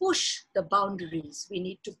push the boundaries. We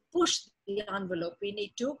need to push the envelope. We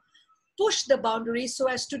need to push the boundaries so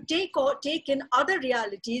as to take in other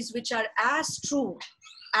realities which are as true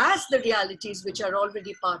as the realities which are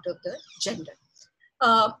already part of the gender.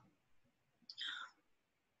 Okay,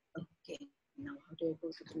 now how do I go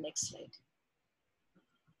to the next slide?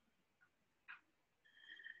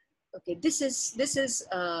 Okay, this is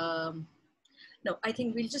no, I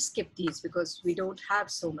think we'll just skip these because we don't have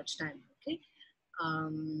so much time. Okay.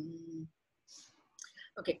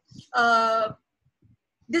 Okay.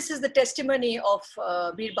 This is the testimony of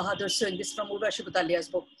Bir Bahadur Singh. This is from Urvashi Butalia's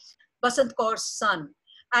book, Basant Kaur's son.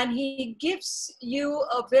 And he gives you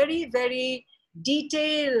a very, very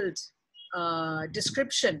detailed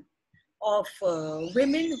description of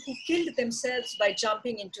women who killed themselves by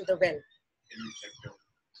jumping into the well. Can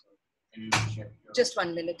you check your, just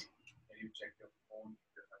 1 minute. Can you check your phone?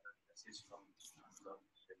 Message from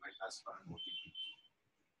they might ask for an OTP.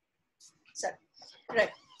 Sir,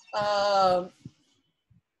 right.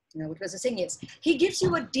 Now, what was I saying? Yes, he gives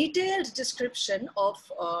you a detailed description of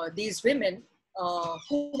these women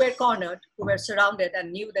who were cornered, who were surrounded,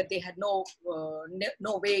 and knew that they had no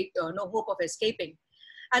way, no hope of escaping,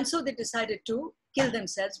 and so they decided to kill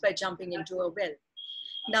themselves by jumping into a well.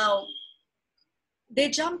 Now, they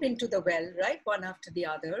jump into the well, right, one after the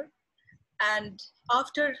other, and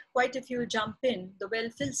after quite a few jump in, the well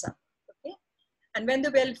fills up. Okay, and when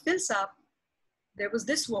the well fills up, there was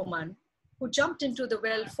this woman who jumped into the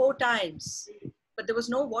well 4 times, but there was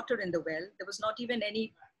no water in the well. There was not even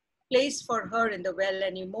any place for her in the well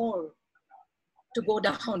anymore to go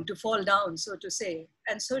down, to fall down, so to say.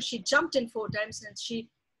 And so she jumped in 4 times and she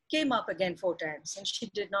came up again 4 times and she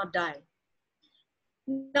did not die.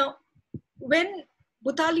 Now, when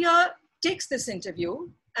Butalia takes this interview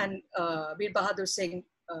and Bir Bahadur Singh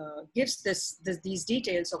gives these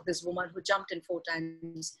details of this woman who jumped in 4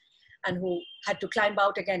 times and who had to climb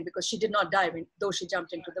out again because she did not die though she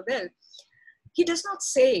jumped into the well, he does not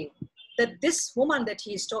say that this woman that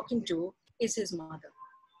he is talking to is his mother,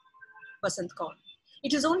 Basant Kaur.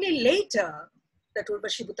 It is only later that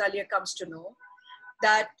Urvashi Butalia comes to know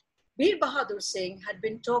that Bir Bahadur Singh had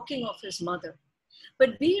been talking of his mother.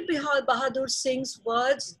 But Bir Bahadur Singh's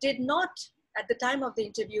words did not, at the time of the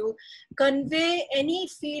interview, convey any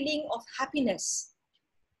feeling of happiness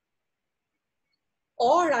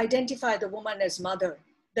or identify the woman as mother,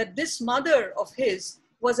 that this mother of his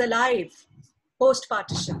was alive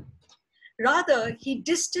post-partition. Rather, he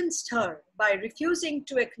distanced her by refusing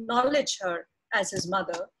to acknowledge her as his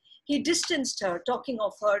mother. He distanced her, talking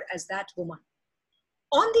of her as that woman.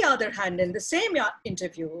 On the other hand, in the same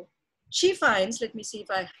interview, she finds, let me see if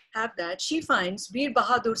I have that, she finds Bir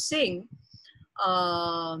Bahadur Singh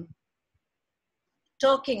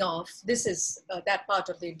talking of, this is that part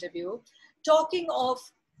of the interview, talking of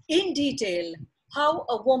in detail how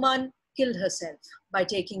a woman killed herself by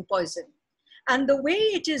taking poison. And the way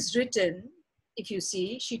it is written, if you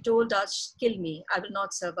see, she told us, kill me, I will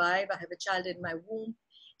not survive, I have a child in my womb.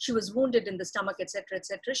 She was wounded in the stomach, etc.,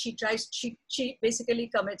 etc. She basically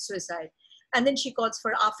commits suicide. And then she calls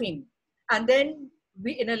for afim. And then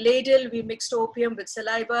in a ladle, we mixed opium with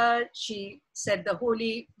saliva. She said the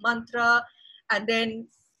holy mantra. And then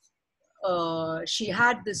she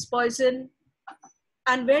had this poison.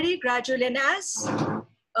 And very gradually, and as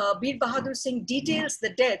Bir Bahadur Singh details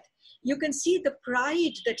the death, you can see the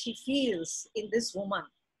pride that he feels in this woman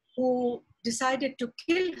who decided to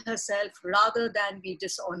kill herself rather than be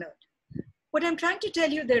dishonored. What I'm trying to tell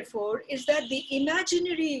you, therefore, is that the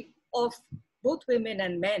imaginary of both women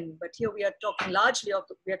and men, but here we are talking largely of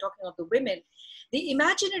the women, the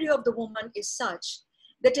imaginary of the woman is such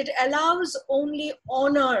that it allows only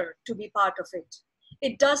honor to be part of it.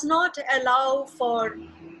 It does not allow for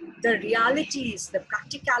the realities, the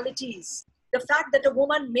practicalities, the fact that a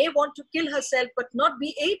woman may want to kill herself but not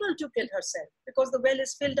be able to kill herself because the well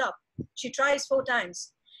is filled up. She tries 4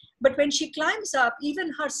 times. But when she climbs up,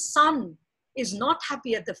 even her son is not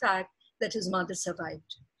happy at the fact that his mother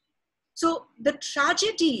survived. So the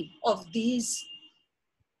tragedy of these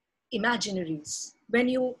imaginaries, when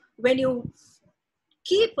you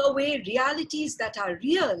keep away realities that are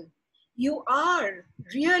real, you are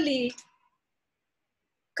really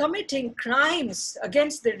committing crimes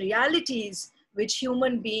against the realities which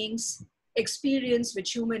human beings experience,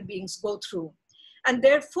 which human beings go through. And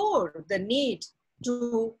therefore, the need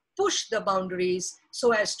to push the boundaries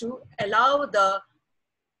so as to allow the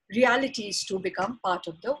realities to become part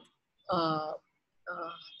of the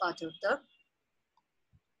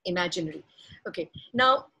imaginary. Okay,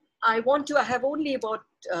 now I have only about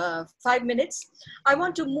 5 minutes. I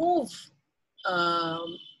want to move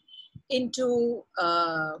into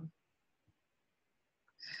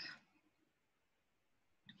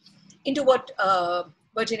what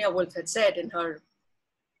Virginia Woolf had said in her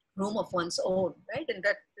Room of One's Own, right? And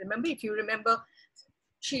that, remember, if you remember,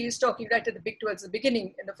 she is talking right at towards the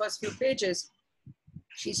beginning, in the first few pages,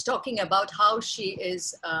 she's talking about how she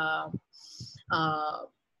is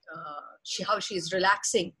how she is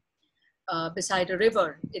relaxing beside a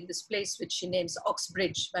river in this place which she names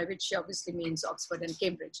Oxbridge, by which she obviously means Oxford and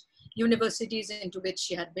Cambridge, universities into which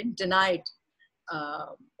she had been denied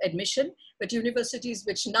admission, but universities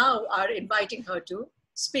which now are inviting her to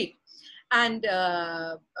speak. And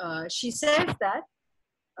she says that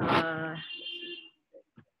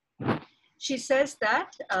she finds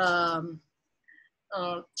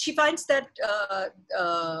that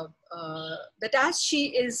that as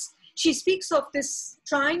she speaks of this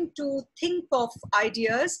trying to think of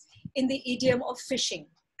ideas in the idiom of fishing.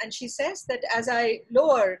 And she says that as I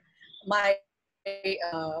lower my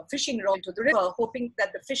fishing rod into the river, hoping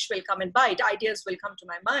that the fish will come and bite, ideas will come to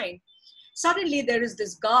my mind, suddenly there is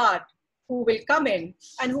this guard who will come in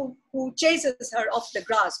and who chases her off the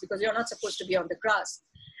grass, because you're not supposed to be on the grass.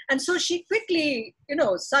 And so she quickly,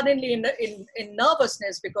 suddenly in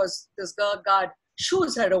nervousness, because this guard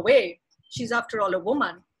shoos her away. She's after all a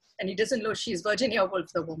woman, and he doesn't know she's Virginia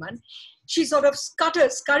Woolf, the woman. She sort of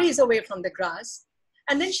scurries away from the grass.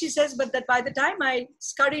 And then she says, but that by the time I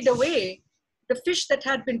scurried away, the fish that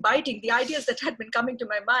had been biting, the ideas that had been coming to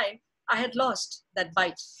my mind, I had lost that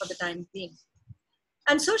bite for the time being.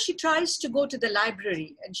 And so she tries to go to the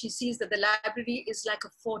library, and she sees that the library is like a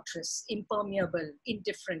fortress, impermeable,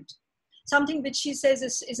 indifferent, something which she says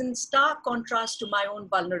is in stark contrast to my own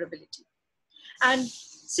vulnerability. And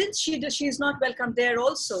since she is not welcome there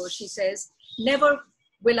also, she says, never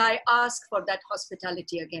will I ask for that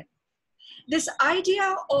hospitality again. This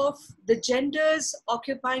idea of the genders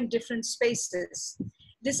occupying different spaces,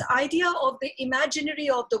 this idea of the imaginary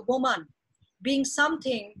of the woman being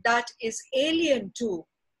something that is alien to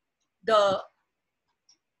the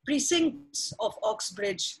precincts of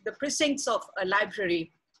Oxbridge, the precincts of a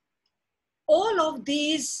library, all of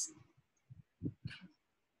these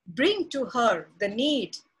bring to her the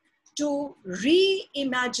need to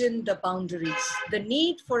reimagine the boundaries, the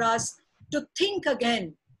need for us to think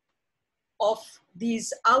again of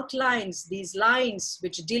these outlines, these lines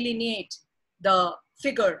which delineate the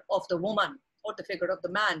figure of the woman or the figure of the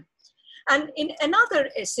man. And in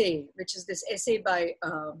another essay, which is this essay by,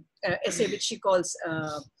 essay which she calls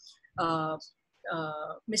Mr.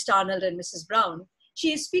 Arnold and Mrs. Brown,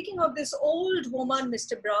 she is speaking of this old woman,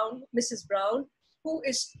 Mrs. Brown, who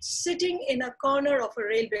is sitting in a corner of a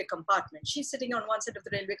railway compartment. She's sitting on one side of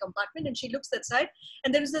the railway compartment, and she looks that side,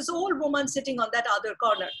 and there is this old woman sitting on that other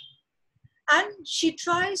corner. And she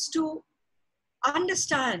tries to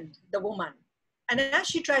understand the woman. And as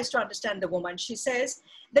she tries to understand the woman, she says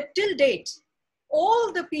that till date,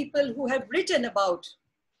 all the people who have written about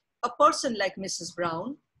a person like Mrs.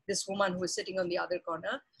 Brown, this woman who is sitting on the other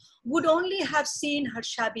corner, would only have seen her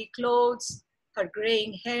shabby clothes, her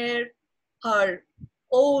graying hair, her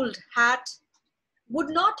old hat, would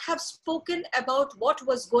not have spoken about what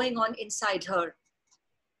was going on inside her.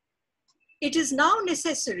 It is now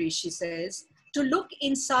necessary, she says, to look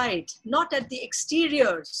inside, not at the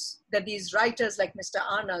exteriors that these writers like Mr.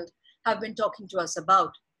 Arnold have been talking to us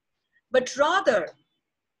about, but rather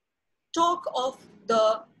talk of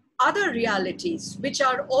the other realities, which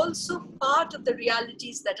are also part of the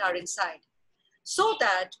realities that are inside, so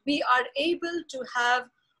that we are able to have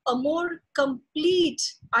a more complete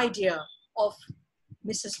idea of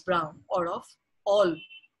Mrs. Brown, or of all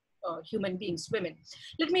human beings, women.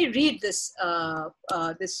 Let me read this,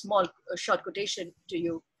 this small short quotation to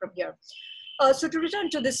you from here. So to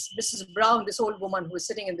return to this Mrs. Brown, this old woman who is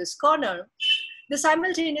sitting in this corner, the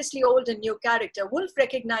simultaneously old and new character, Woolf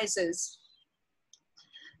recognizes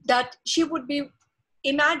that she would be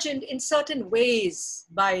imagined in certain ways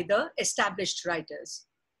by the established writers.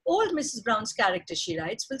 Old Mrs. Brown's character, she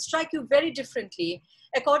writes, will strike you very differently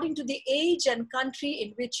according to the age and country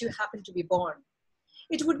in which you happen to be born.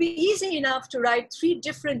 it would be easy enough to write 3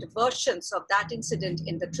 different versions of that incident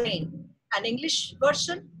in the train: an English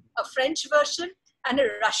version, a French version, and a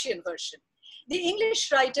Russian version. The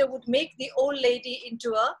English writer would make the old lady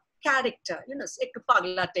into a character, you know,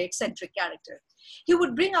 eccentric character. He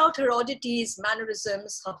would bring out her oddities,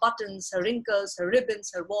 mannerisms, her buttons, her wrinkles, her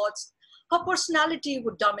ribbons, her warts. Her personality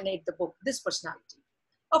would dominate the book, this personality.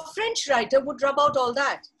 A French writer would rub out all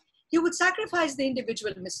that. He would sacrifice the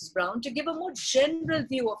individual Mrs. Brown to give a more general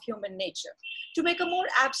view of human nature, to make a more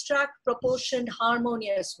abstract, proportioned,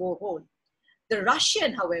 harmonious whole. The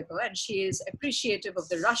Russian, however, and she is appreciative of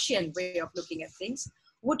the Russian way of looking at things,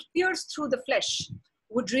 would pierce through the flesh,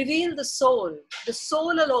 would reveal the soul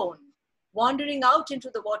alone, wandering out into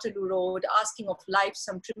the Waterloo Road, asking of life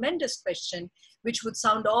some tremendous question, which would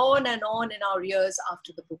sound on and on in our ears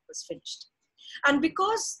after the book was finished. And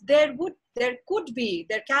because there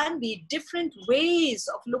can be different ways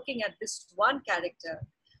of looking at this one character,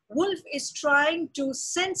 Woolf is trying to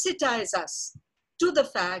sensitize us to the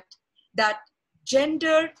fact that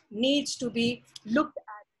gender needs to be looked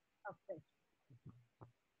at afresh.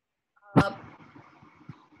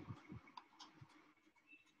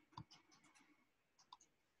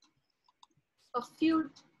 A few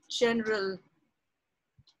general,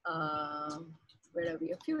 where are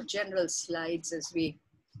we? A few general slides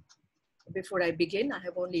before I begin. I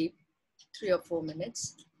have only 3 or 4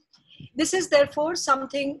 minutes. This is therefore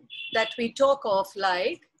something that we talk of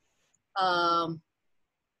like,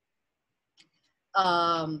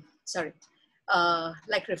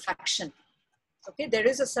 like refraction. Okay, there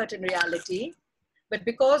is a certain reality, but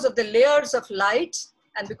because of the layers of light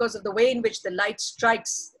and because of the way in which the light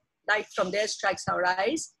from there strikes our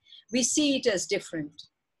eyes, we see it as different.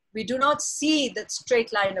 We do not see the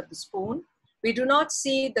straight line of the spoon. We do not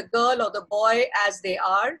see the girl or the boy as they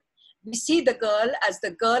are. We see the girl as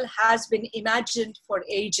the girl has been imagined for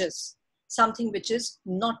ages, something which is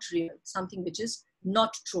not real, something which is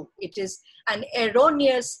not true. It is an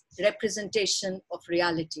erroneous representation of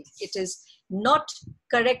reality. It is not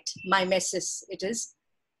correct mimesis. It is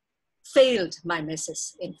failed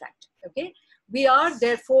mimesis, in fact, okay? We are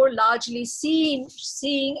therefore largely seeing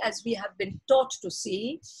as we have been taught to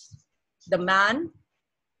see the man,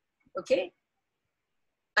 okay?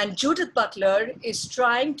 And Judith Butler is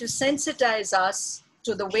trying to sensitize us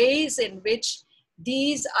to the ways in which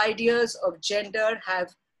these ideas of gender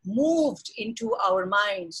have moved into our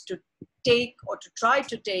minds to take or to try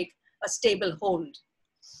to take a stable hold.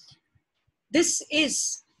 This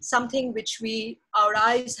is something which our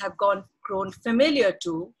eyes have grown familiar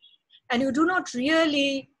to, and you do not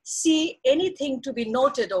really see anything to be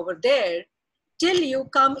noted over there till you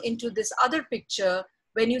come into this other picture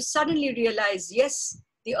when you suddenly realize, yes,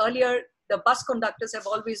 the bus conductors have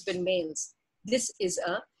always been males. This is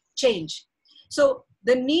a change. So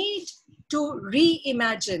the need to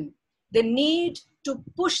reimagine, the need to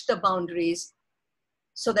push the boundaries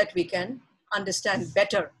so that we can understand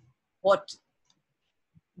better what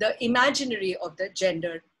the imaginary of the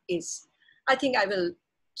gender is. I think I will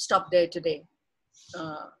stop there today.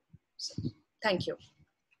 So, thank you.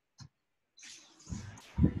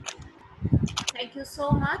 Thank you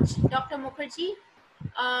so much, Dr. Mukherjee.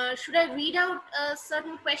 Should I read out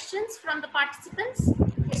certain questions from the participants?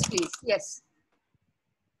 Yes, please. Yes.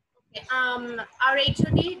 Okay. Our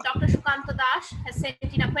HOD, Dr. Shukanta Dash, has sent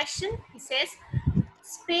in a question. He says,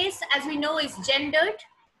 space, as we know, is gendered.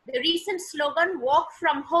 The recent slogan, "Walk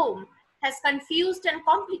from home," has confused and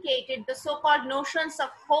complicated the so-called notions of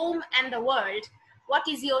home and the world. What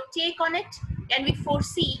is your take on it? Can we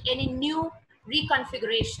foresee any new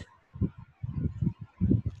reconfiguration?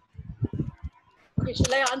 Okay,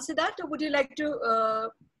 shall I answer that, or would you like to?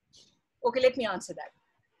 Okay, let me answer that.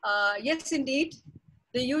 Yes, indeed.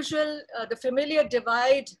 The usual, the familiar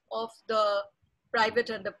divide of the private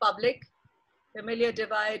and the public, familiar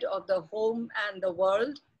divide of the home and the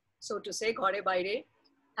world, so to say, ghore baire,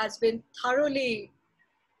 has been thoroughly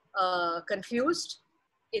confused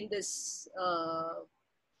in this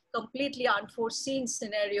completely unforeseen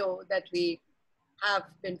scenario that we have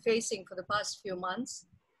been facing for the past few months.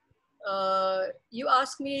 You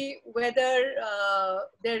ask me whether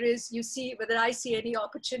whether I see any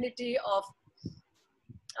opportunity of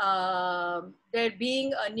there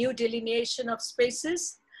being a new delineation of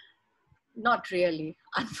spaces. Not really,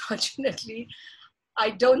 unfortunately.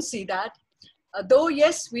 I don't see that. Though,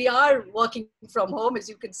 yes, we are working from home. As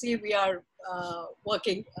you can see, we are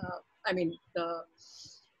working,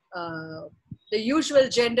 the usual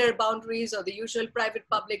gender boundaries or the usual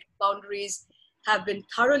private-public boundaries have been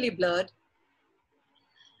thoroughly blurred.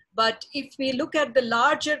 But if we look at the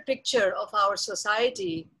larger picture of our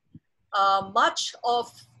society, much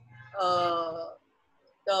of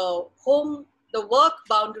the work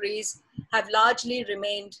boundaries have largely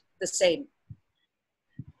remained the same.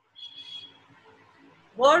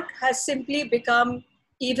 Work has simply become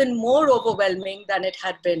even more overwhelming than it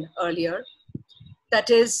had been earlier. That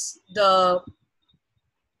is, the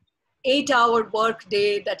 8-hour work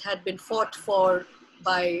day that had been fought for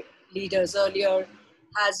by leaders earlier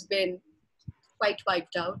has been quite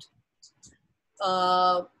wiped out.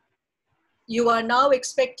 You are now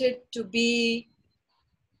expected to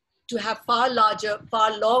have far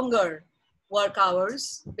longer work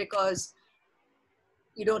hours, because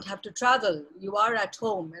you don't have to travel. You are at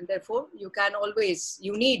home, and therefore you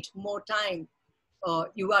need more time.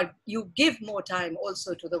 You give more time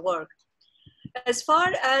also to the work. As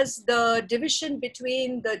far as the division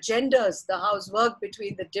between the genders, the housework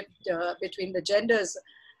between the genders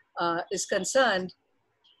is concerned,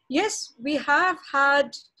 yes, we have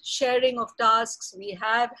had sharing of tasks. We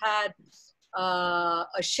have had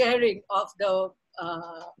a sharing of the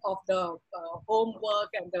homework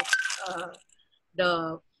and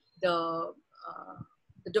the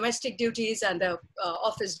domestic duties and the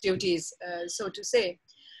office duties, so to say.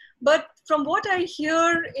 But from what I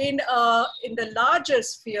hear in the larger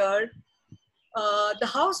sphere, the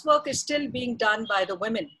housework is still being done by the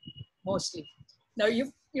women, mostly. Now,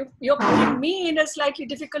 you're putting me in a slightly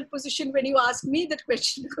difficult position when you ask me that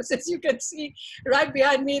question, because as you can see, right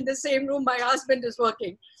behind me in the same room, my husband is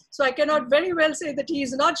working. So I cannot very well say that he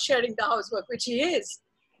is not sharing the housework, which he is.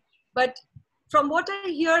 But from what I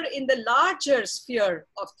hear in the larger sphere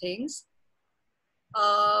of things,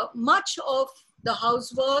 much of the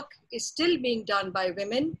housework is still being done by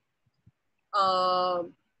women.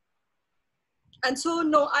 And so,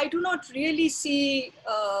 no, I do not really see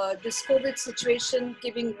this COVID situation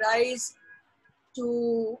giving rise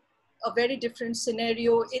to a very different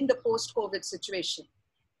scenario in the post-COVID situation.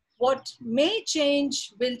 What may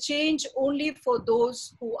change will change only for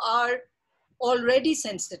those who are already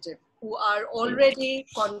sensitive, who are already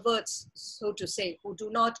converts, so to say, who do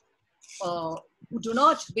not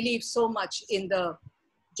believe so much in the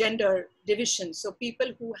gender division. So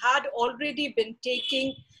people who had already been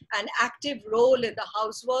taking an active role in the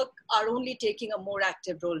housework are only taking a more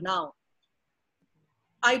active role now.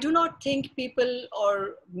 I do not think people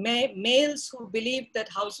or males who believe that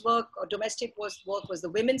housework or domestic work was the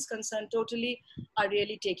women's concern totally are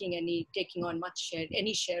really taking on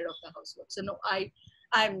any share of the housework. So no,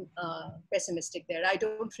 I'm pessimistic there. I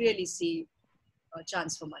don't really see a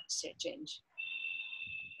chance for much change.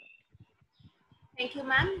 Thank you,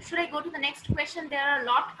 ma'am. Should I go to the next question? There are a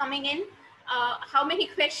lot coming in. How many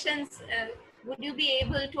questions would you be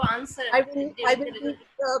able to answer? I will be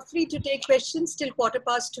free to take questions till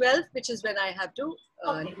 12:15, which is when I have to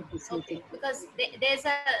leave this meeting. Okay. Because there's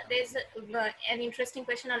an interesting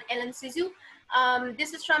question on Ellen Sisu.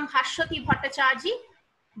 This is from Hashwati Bhattacharjee.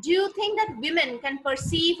 Do you think that women can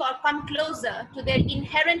perceive or come closer to their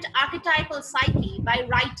inherent archetypal psyche by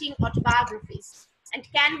writing autobiographies? And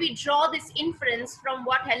can we draw this inference from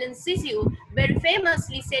what Helen Sisu very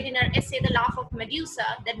famously said in her essay, The Laugh of Medusa,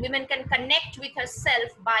 that women can connect with herself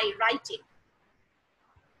by writing?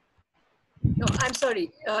 No, I'm sorry.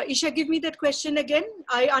 Isha, give me that question again.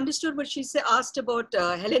 I understood what she asked about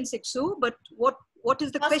Helen Sisu, but what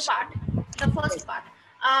is the question? The first part.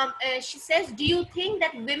 She says, do you think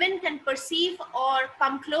that women can perceive or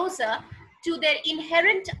come closer to their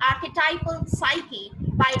inherent archetypal psyche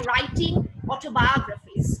by writing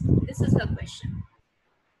autobiographies? This is her question.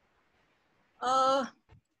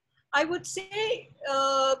 I would say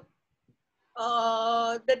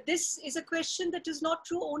that this is a question that is not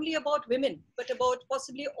true only about women, but about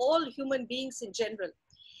possibly all human beings in general.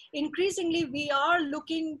 Increasingly, we are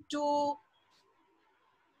looking to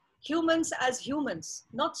humans as humans,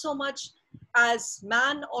 not so much as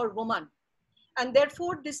man or woman. And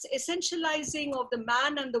therefore, this essentializing of the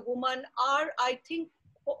man and the woman are, I think,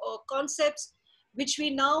 concepts which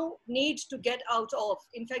we now need to get out of.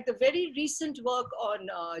 In fact, the very recent work on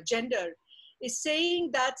gender is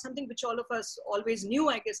saying that something which all of us always knew,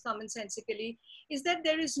 I guess, commonsensically, is that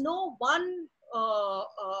there is no one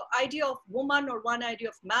idea of woman or one idea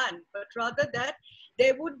of man, but rather that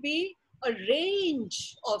there would be a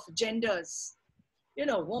range of genders, you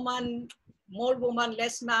know, woman, more woman,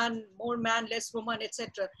 less man, more man, less woman,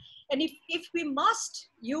 etc. And if we must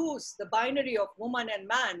use the binary of woman and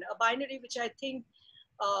man, a binary which I think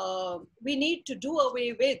we need to do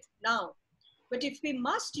away with now, but if we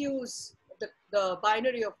must use the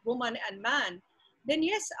binary of woman and man, then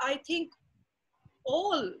yes, I think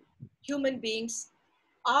all human beings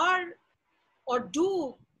are or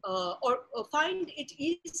do find it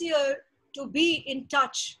easier to be in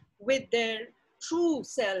touch with their true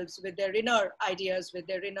selves, with their inner ideas, with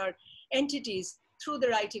their inner entities through the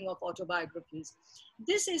writing of autobiographies.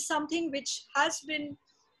 This is something which has been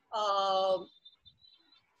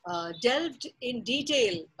delved in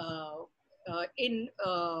detail in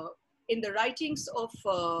the writings of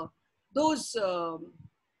those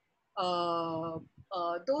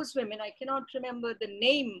women. I cannot remember the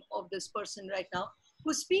name of this person right now,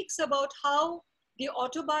 who speaks about how the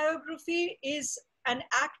autobiography is an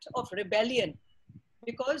act of rebellion,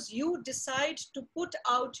 because you decide to put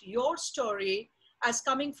out your story as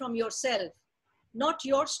coming from yourself, not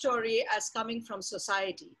your story as coming from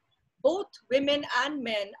society. Both women and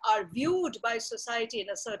men are viewed by society in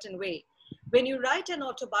a certain way. When you write an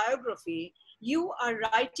autobiography, you are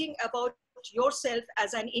writing about yourself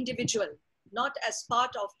as an individual, not as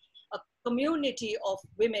part of a community of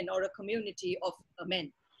women or a community of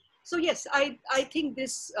men. So yes, I think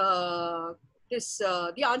this, the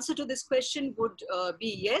answer to this question would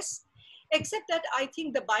be yes, except that I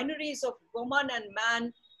think the binaries of woman and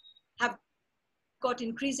man have got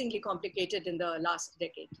increasingly complicated in the last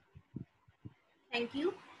decade. Thank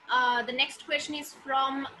you. The next question is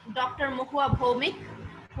from Dr. Muhua Bhomik,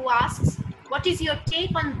 who asks, what is your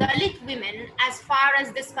take on Dalit women as far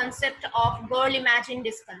as this concept of girl imagined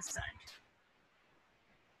is concerned?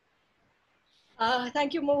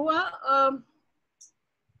 Thank you, Muhua.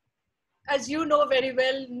 As you know very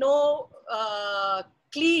well, no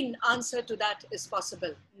clean answer to that is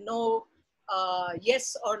possible. No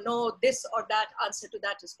yes or no, this or that answer to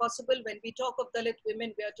that is possible. When we talk of Dalit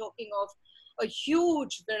women, we are talking of a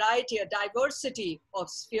huge variety, a diversity of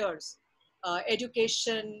spheres.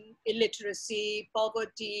 Education, illiteracy,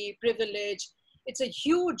 poverty, privilege. It's a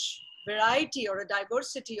huge variety or a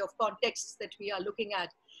diversity of contexts that we are looking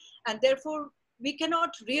at. And therefore, we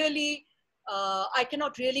cannot really, I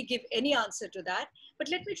cannot really give any answer to that. But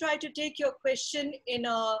let me try to take your question in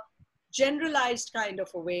a generalized kind of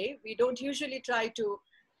a way. We don't usually try to,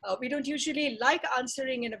 we don't usually like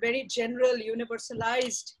answering in a very general,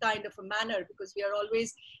 universalized kind of a manner, because we are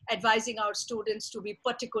always advising our students to be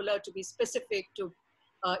particular, to be specific, to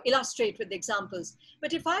illustrate with examples.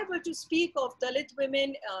 But if I were to speak of Dalit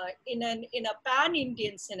women in a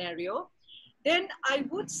pan-Indian scenario, then I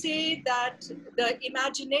would say that the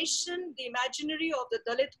imagination, the imaginary of the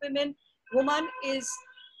Dalit woman is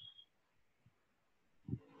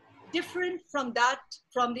different from that,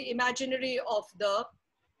 from the imaginary of the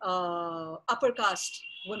upper caste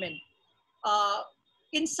women.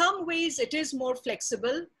 In some ways it is more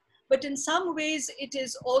flexible, but in some ways it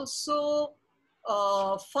is also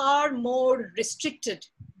far more restricted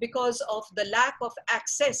because of the lack of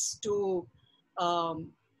access to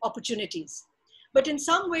opportunities. But in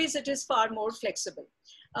some ways it is far more flexible.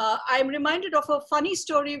 I'm reminded of a funny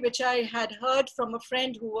story which I had heard from a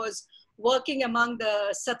friend who was working among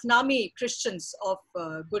the Satnami Christians of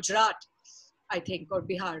Gujarat, I think, or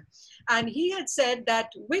Bihar. And he had said that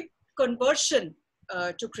with conversion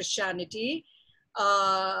to Christianity,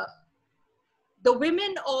 the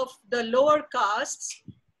women of the lower castes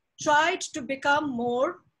tried to become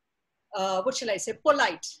more, what shall I say,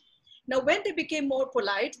 polite. Now, when they became more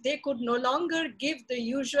polite, they could no longer give the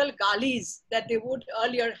usual galis that they would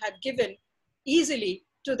earlier have given easily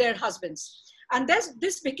to their husbands. And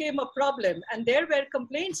this became a problem. And there were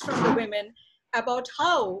complaints from the women about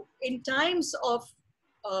how in times of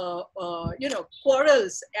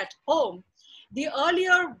quarrels at home, the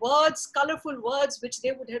earlier words, colorful words, which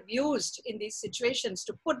they would have used in these situations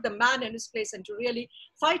to put the man in his place and to really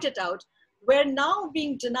fight it out, were now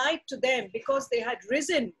being denied to them because they had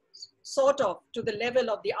risen sort of to the level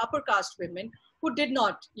of the upper caste women who did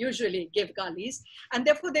not usually give galis. And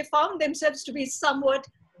therefore they found themselves to be somewhat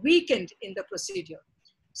weakened in the procedure.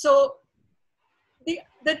 So the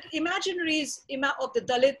imaginaries of the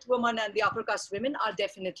Dalit woman and the upper caste women are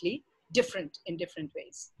definitely different in different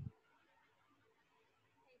ways.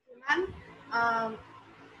 Thank you, ma'am.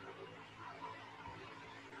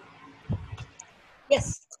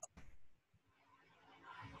 Yes.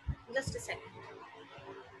 Just a second.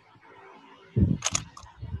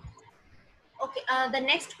 Okay, the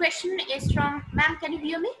next question is from, ma'am, can you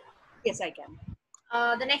hear me? Yes, I can.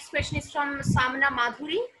 The next question is from Samana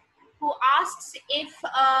Madhuri, who asks if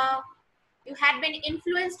you had been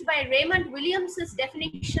influenced by Raymond Williams's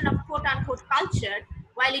definition of quote-unquote culture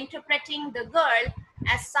while interpreting the girl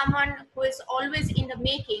as someone who is always in the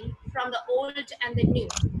making from the old and the new.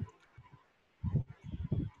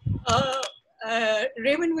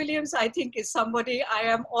 Raymond Williams, I think, is somebody I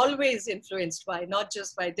am always influenced by, not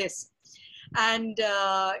just by this. And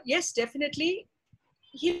yes, definitely,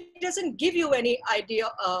 he doesn't give you any idea.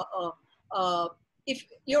 If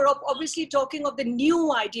you're obviously talking of the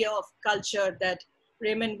new idea of culture that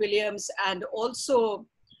Raymond Williams and also,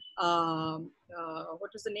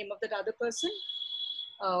 what was the name of that other person?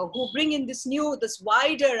 Who bring in this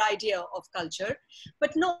wider idea of culture.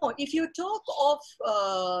 But no, if you talk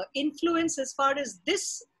of influence as far as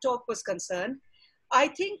this talk was concerned, I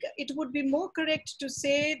think it would be more correct to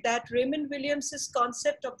say that Raymond Williams's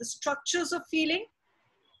concept of the structures of feeling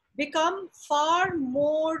become far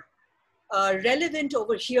more relevant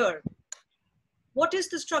over here. What is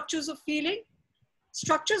the structures of feeling?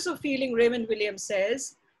 Structures of feeling, Raymond Williams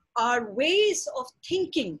says, are ways of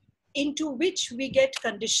thinking into which we get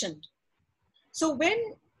conditioned. So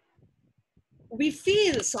when we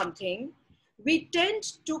feel something, we tend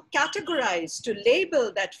to categorize, to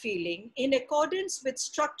label that feeling in accordance with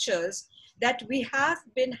structures that we have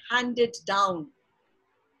been handed down.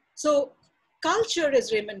 So culture,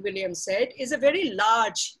 as Raymond Williams said, is a very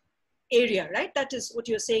large area, right? That is what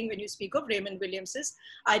you're saying when you speak of Raymond Williams's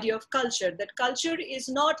idea of culture, that culture is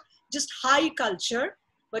not just high culture,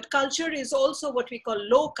 but culture is also what we call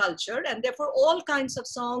low culture, and therefore all kinds of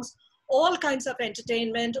songs, all kinds of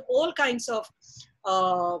entertainment, all kinds of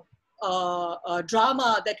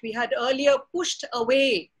drama that we had earlier pushed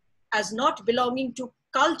away as not belonging to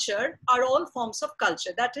culture are all forms of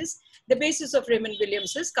culture. That is the basis of Raymond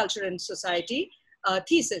Williams's Culture and Society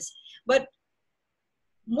thesis. But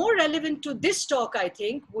more relevant to this talk, I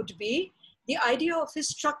think, would be the idea of his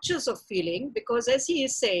structures of feeling, because as he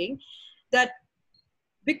is saying, that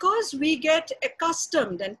because we get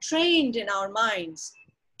accustomed and trained in our minds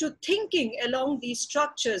to thinking along these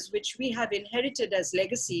structures which we have inherited as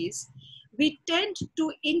legacies, we tend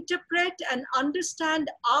to interpret and understand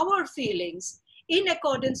our feelings in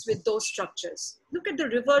accordance with those structures. Look at the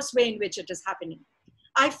reverse way in which it is happening.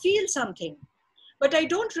 I feel something, but I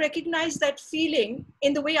don't recognize that feeling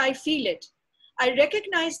in the way I feel it. I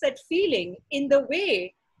recognize that feeling in the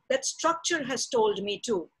way that structure has told me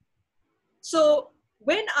to. So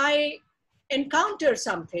when I encounter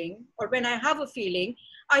something or when I have a feeling,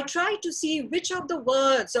 I try to see which of the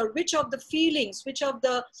words or which of the feelings, which of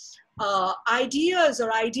the ideas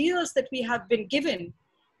or ideals that we have been given,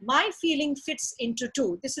 my feeling fits into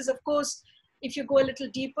two. This is, of course, if you go a little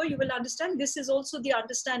deeper, you will understand this is also the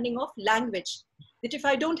understanding of language. That if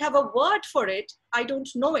I don't have a word for it, I don't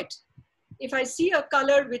know it. If I see a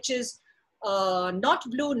color which is not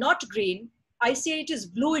blue, not green, I say it is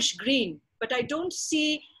bluish green, but I don't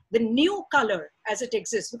see the new color as it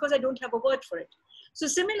exists because I don't have a word for it. So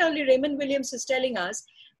similarly, Raymond Williams is telling us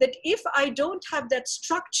that if I don't have that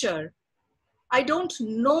structure, I don't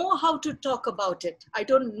know how to talk about it. I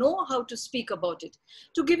don't know how to speak about it.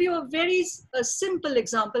 To give you a very simple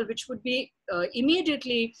example, which would be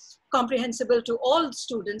immediately comprehensible to all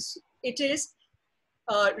students, it is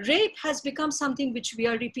rape has become something which we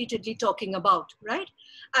are repeatedly talking about, right?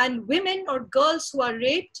 And women or girls who are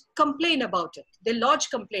raped complain about it. They lodge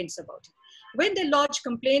complaints about it. When they lodge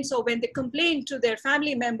complaints or when they complain to their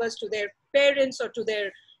family members, to their parents or to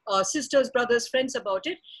their sisters, brothers, friends about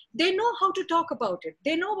it, they know how to talk about it.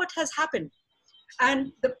 They know what has happened.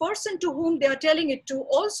 And the person to whom they are telling it to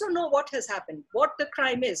also know what has happened, what the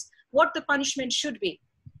crime is, what the punishment should be.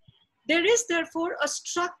 There is therefore a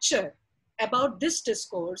structure about this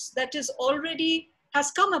discourse that is already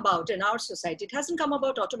has come about in our society. It hasn't come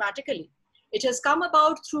about automatically. It has come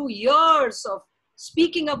about through years of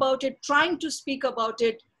speaking about it, trying to speak about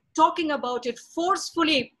it, talking about it,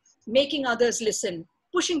 forcefully making others listen,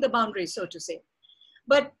 pushing the boundaries, so to say.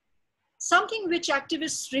 But something which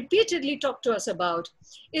activists repeatedly talk to us about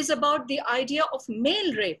is about the idea of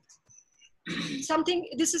male rape.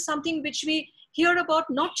 This is something which we hear about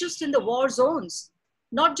not just in the war zones,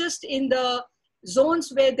 not just in the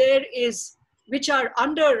zones where which are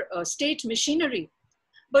under state machinery,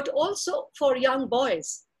 but also for young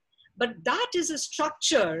boys. But that is a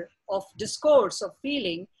structure of discourse, of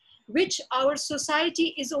feeling, which our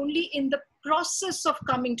society is only in the process of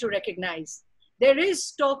coming to recognize. There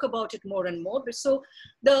is talk about it more and more. So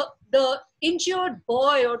the injured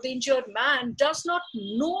boy or the injured man does not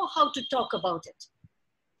know how to talk about it.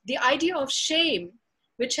 The idea of shame,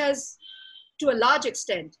 which has to a large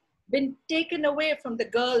extent been taken away from the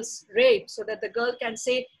girl's rape so that the girl can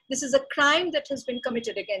say, this is a crime that has been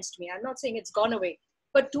committed against me. I'm not saying it's gone away,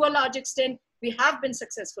 but to a large extent, we have been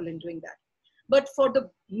successful in doing that. But for the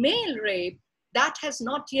male rape, that has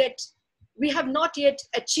not yet, we have not yet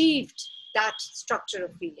achieved that structure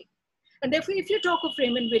of feeling. And therefore, if you talk of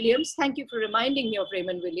Raymond Williams, thank you for reminding me of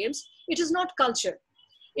Raymond Williams, it is not culture.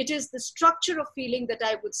 It is the structure of feeling that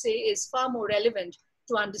I would say is far more relevant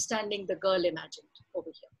to understanding the girl imagined over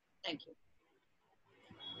here. Thank you.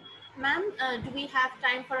 Ma'am, do we have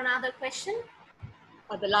time for another question?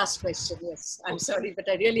 The last question, yes. I'm sorry, but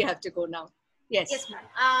I really have to go now. Yes. Yes,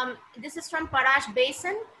 ma'am. This is from Parash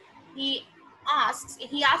Basin. He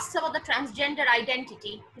asks about the transgender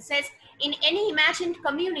identity. He says, in any imagined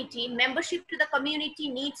community, membership to the community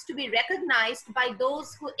needs to be recognized by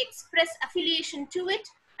those who express affiliation to it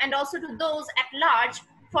and also to those at large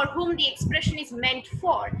for whom the expression is meant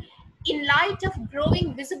for. In light of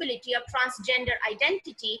growing visibility of transgender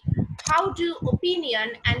identity, how do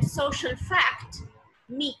opinion and social fact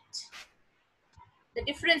meet? The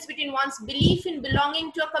difference between one's belief in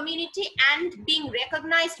belonging to a community and being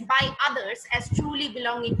recognized by others as truly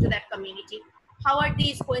belonging to that community. How are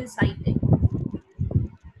these coinciding?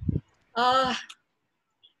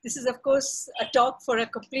 This is, of course, a talk for a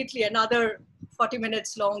completely another 40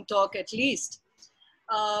 minutes long talk at least.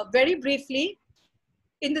 Very briefly,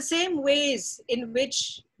 in the same ways in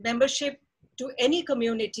which membership to any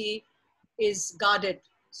community is guarded.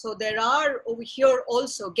 So there are over here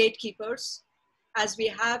also gatekeepers, as we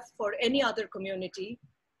have for any other community,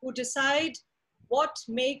 who decide what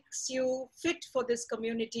makes you fit for this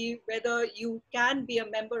community, whether you can be a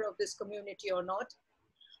member of this community or not.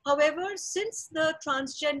 However, since the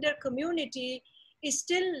transgender community is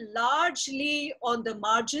still largely on the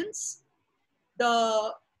margins,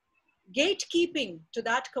 the gatekeeping to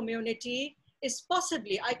that community is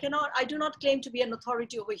possibly, I do not claim to be an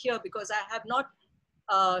authority over here because I have not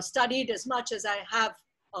studied as much as I have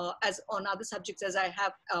as on other subjects as I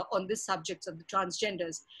have on this subject of the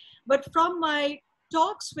transgenders. But from my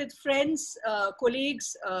talks with friends,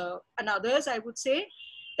 colleagues, and others, I would say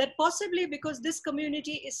that possibly because this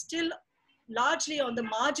community is still largely on the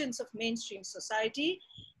margins of mainstream society,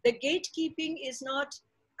 the gatekeeping is not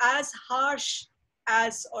as harsh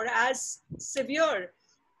as or as severe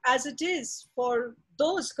as it is for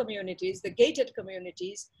those communities, the gated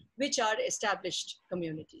communities, which are established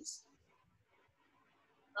communities.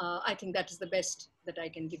 I think that is the best that I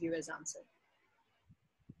can give you as answer.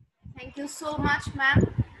 Thank you so much, ma'am.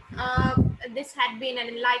 This had been an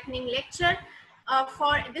enlightening lecture.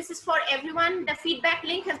 This is for everyone. The feedback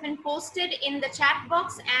link has been posted in the chat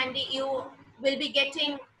box, and you will be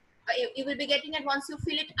getting it once you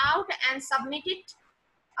fill it out and submit it.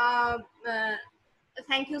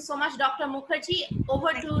 Thank you so much, Dr. Mukherjee.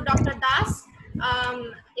 Over to Dr. Das,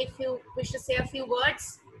 if you wish to say a few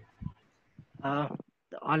words.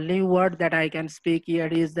 The only word that I can speak here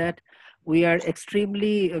is that we are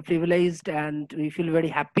extremely privileged and we feel very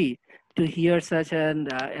happy to hear such an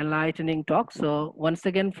enlightening talk. So once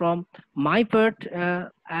again, from my part,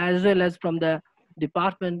 as well as from the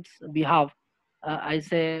department's behalf, I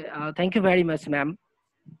say thank you very much, ma'am,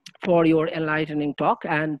 for your enlightening talk,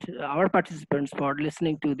 and our participants for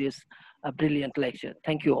listening to this brilliant lecture.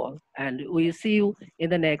 Thank you all. And we'll see you in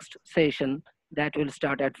the next session that will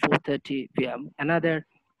start at 4:30 p.m. Another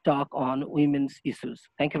talk on women's issues.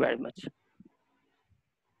 Thank you very much.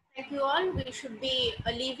 Thank you all. We should be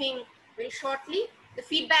leaving very shortly. The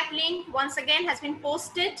feedback link once again has been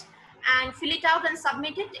posted, and fill it out and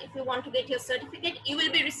submit it if you want to get your certificate. You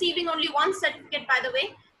will be receiving only one certificate, by the way,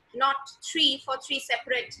 not three for 3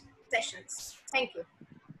 separate sessions. Thank you.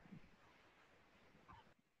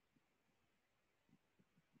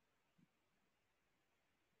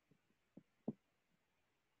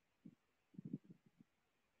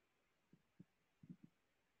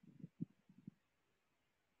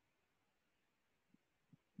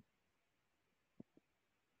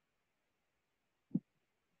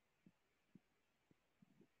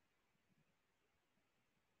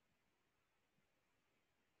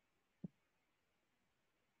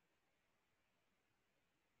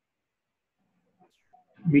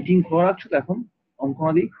 Meeting খোলা রাখছো তো এখন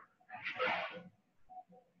অঙ্কনাদি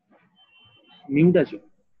mute আছো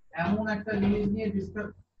এমন একটা জিনিস নিয়ে discuss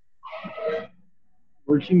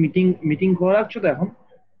বলছি মিটিং খোলা রাখছো তো এখন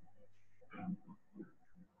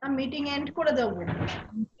মিটিং এন্ড করে দেবো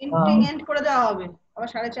মিটিং এন্ড করে দেওয়া হবে আবার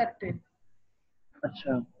 4:30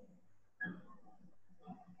 আচ্ছা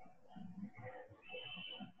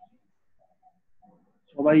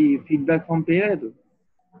সবাই ফিডব্যাক ফর্ম পেয়ে গেছে তো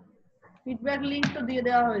ফিডব্যাক লিংক তো দিয়ে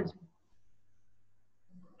দেওয়া হয়েছে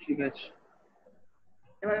ঠিক আছে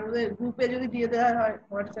এবার আমাদের গ্রুপে যদি দিয়ে দেওয়া হয়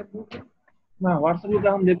হোয়াটসঅ্যাপ গ্রুপে না হোয়াটসঅ্যাপে তো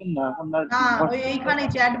এখন দেবেন না এখন না ওই এইখানে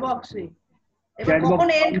চ্যাট বক্সে এবার কখন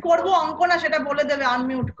এন্ড করব অঙ্কনা সেটা বলে দেবে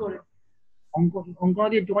আনমিউট করে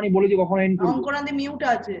অঙ্কনাদি একটুখানি বলে যে কখন এন্ড করব অঙ্কনাদি মিউট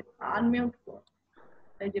আছে আনমিউট কর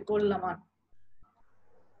এই যে করলাম আর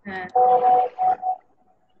হ্যাঁ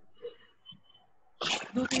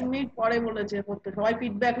 2-3 মিনিট পরে বলেছে করতে সবাই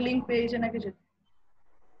ফিডব্যাক লিংক পেয়েছে নাকি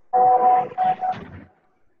The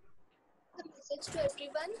message to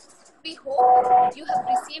everyone. We hope you have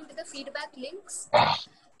received the feedback links.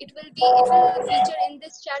 It will feature in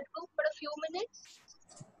this chat group for a few minutes.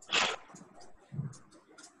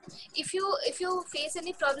 If you face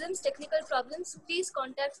any problems, technical problems, please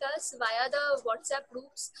contact us via the WhatsApp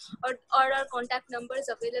groups or our contact numbers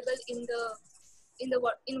available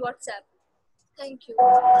in WhatsApp. Thank you.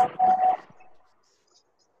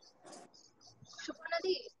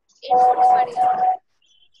 Supanadi, end করতে পারি আমরা।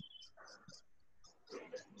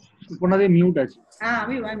 সুপর্ণাদের mute আছে। হ্যাঁ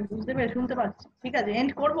আমি বুঝতে পেরে শুনতে পাচ্ছি। ঠিক আছে,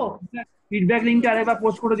 এন্ড করব। ফিডব্যাক লিংকটা আরেকবার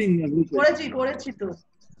পোস্ট করে দিন গ্রুপে। করেছি তো,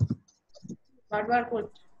 বারবার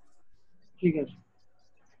করছি। ঠিক আছে।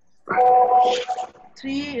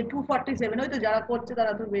 247 ওই তো যারা করছে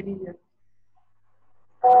তারা তো বেরিয়ে যাবে।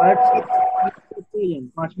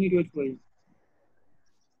 5 মিনিট ওয়েট করে।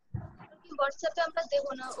 হোয়াটসঅ্যাপে আমরা দেব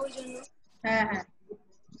না ওই জন্য। হ্যাঁ হ্যাঁ,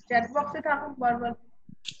 চ্যাট বক্সে থাকুক বারবার।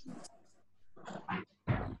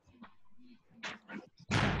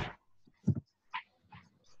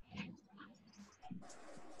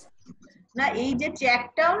 না এই যে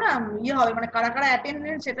চ্যাটটাও না ইয়ে হবে, মানে কারা কারা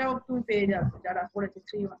অ্যাটেন্ডেন্স সেটাও তুমি পেয়ে যাবে যারা করেছে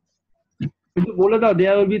 3-1। কিন্তু বলে দাও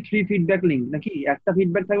there will be 3 feedback link, নাকি একটা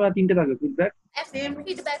ফিডব্যাক থাকবে না তিনটে থাকবে ফিডব্যাক? সেম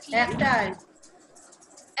ফিডব্যাক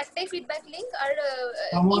একটাই feedback link, R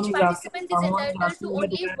each participant is entitled to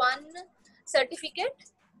only one certificate,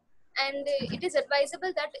 and it is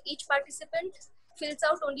advisable that each participant fills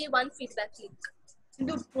out only one feedback link.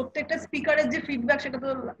 কিন্তু প্রত্যেকটা স্পিকারের যে ফিডব্যাক সেটা তো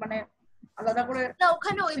মানে আলাদা করে না,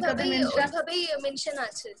 ওখানে ওইভাবেই মেনশন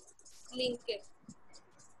আছে লিংকে।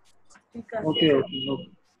 ঠিক আছে, ওকে ওকে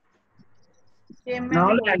ওকে,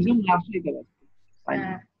 নাহলে একদম লাস্টে করে।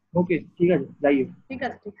 হ্যাঁ ওকে ঠিক আছে, যাই হোক। ঠিক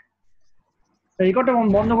আছে। রেকর্ডটা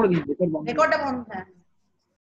বন্ধ করে দিন, রেকর্ডটা বন্ধ। হ্যাঁ।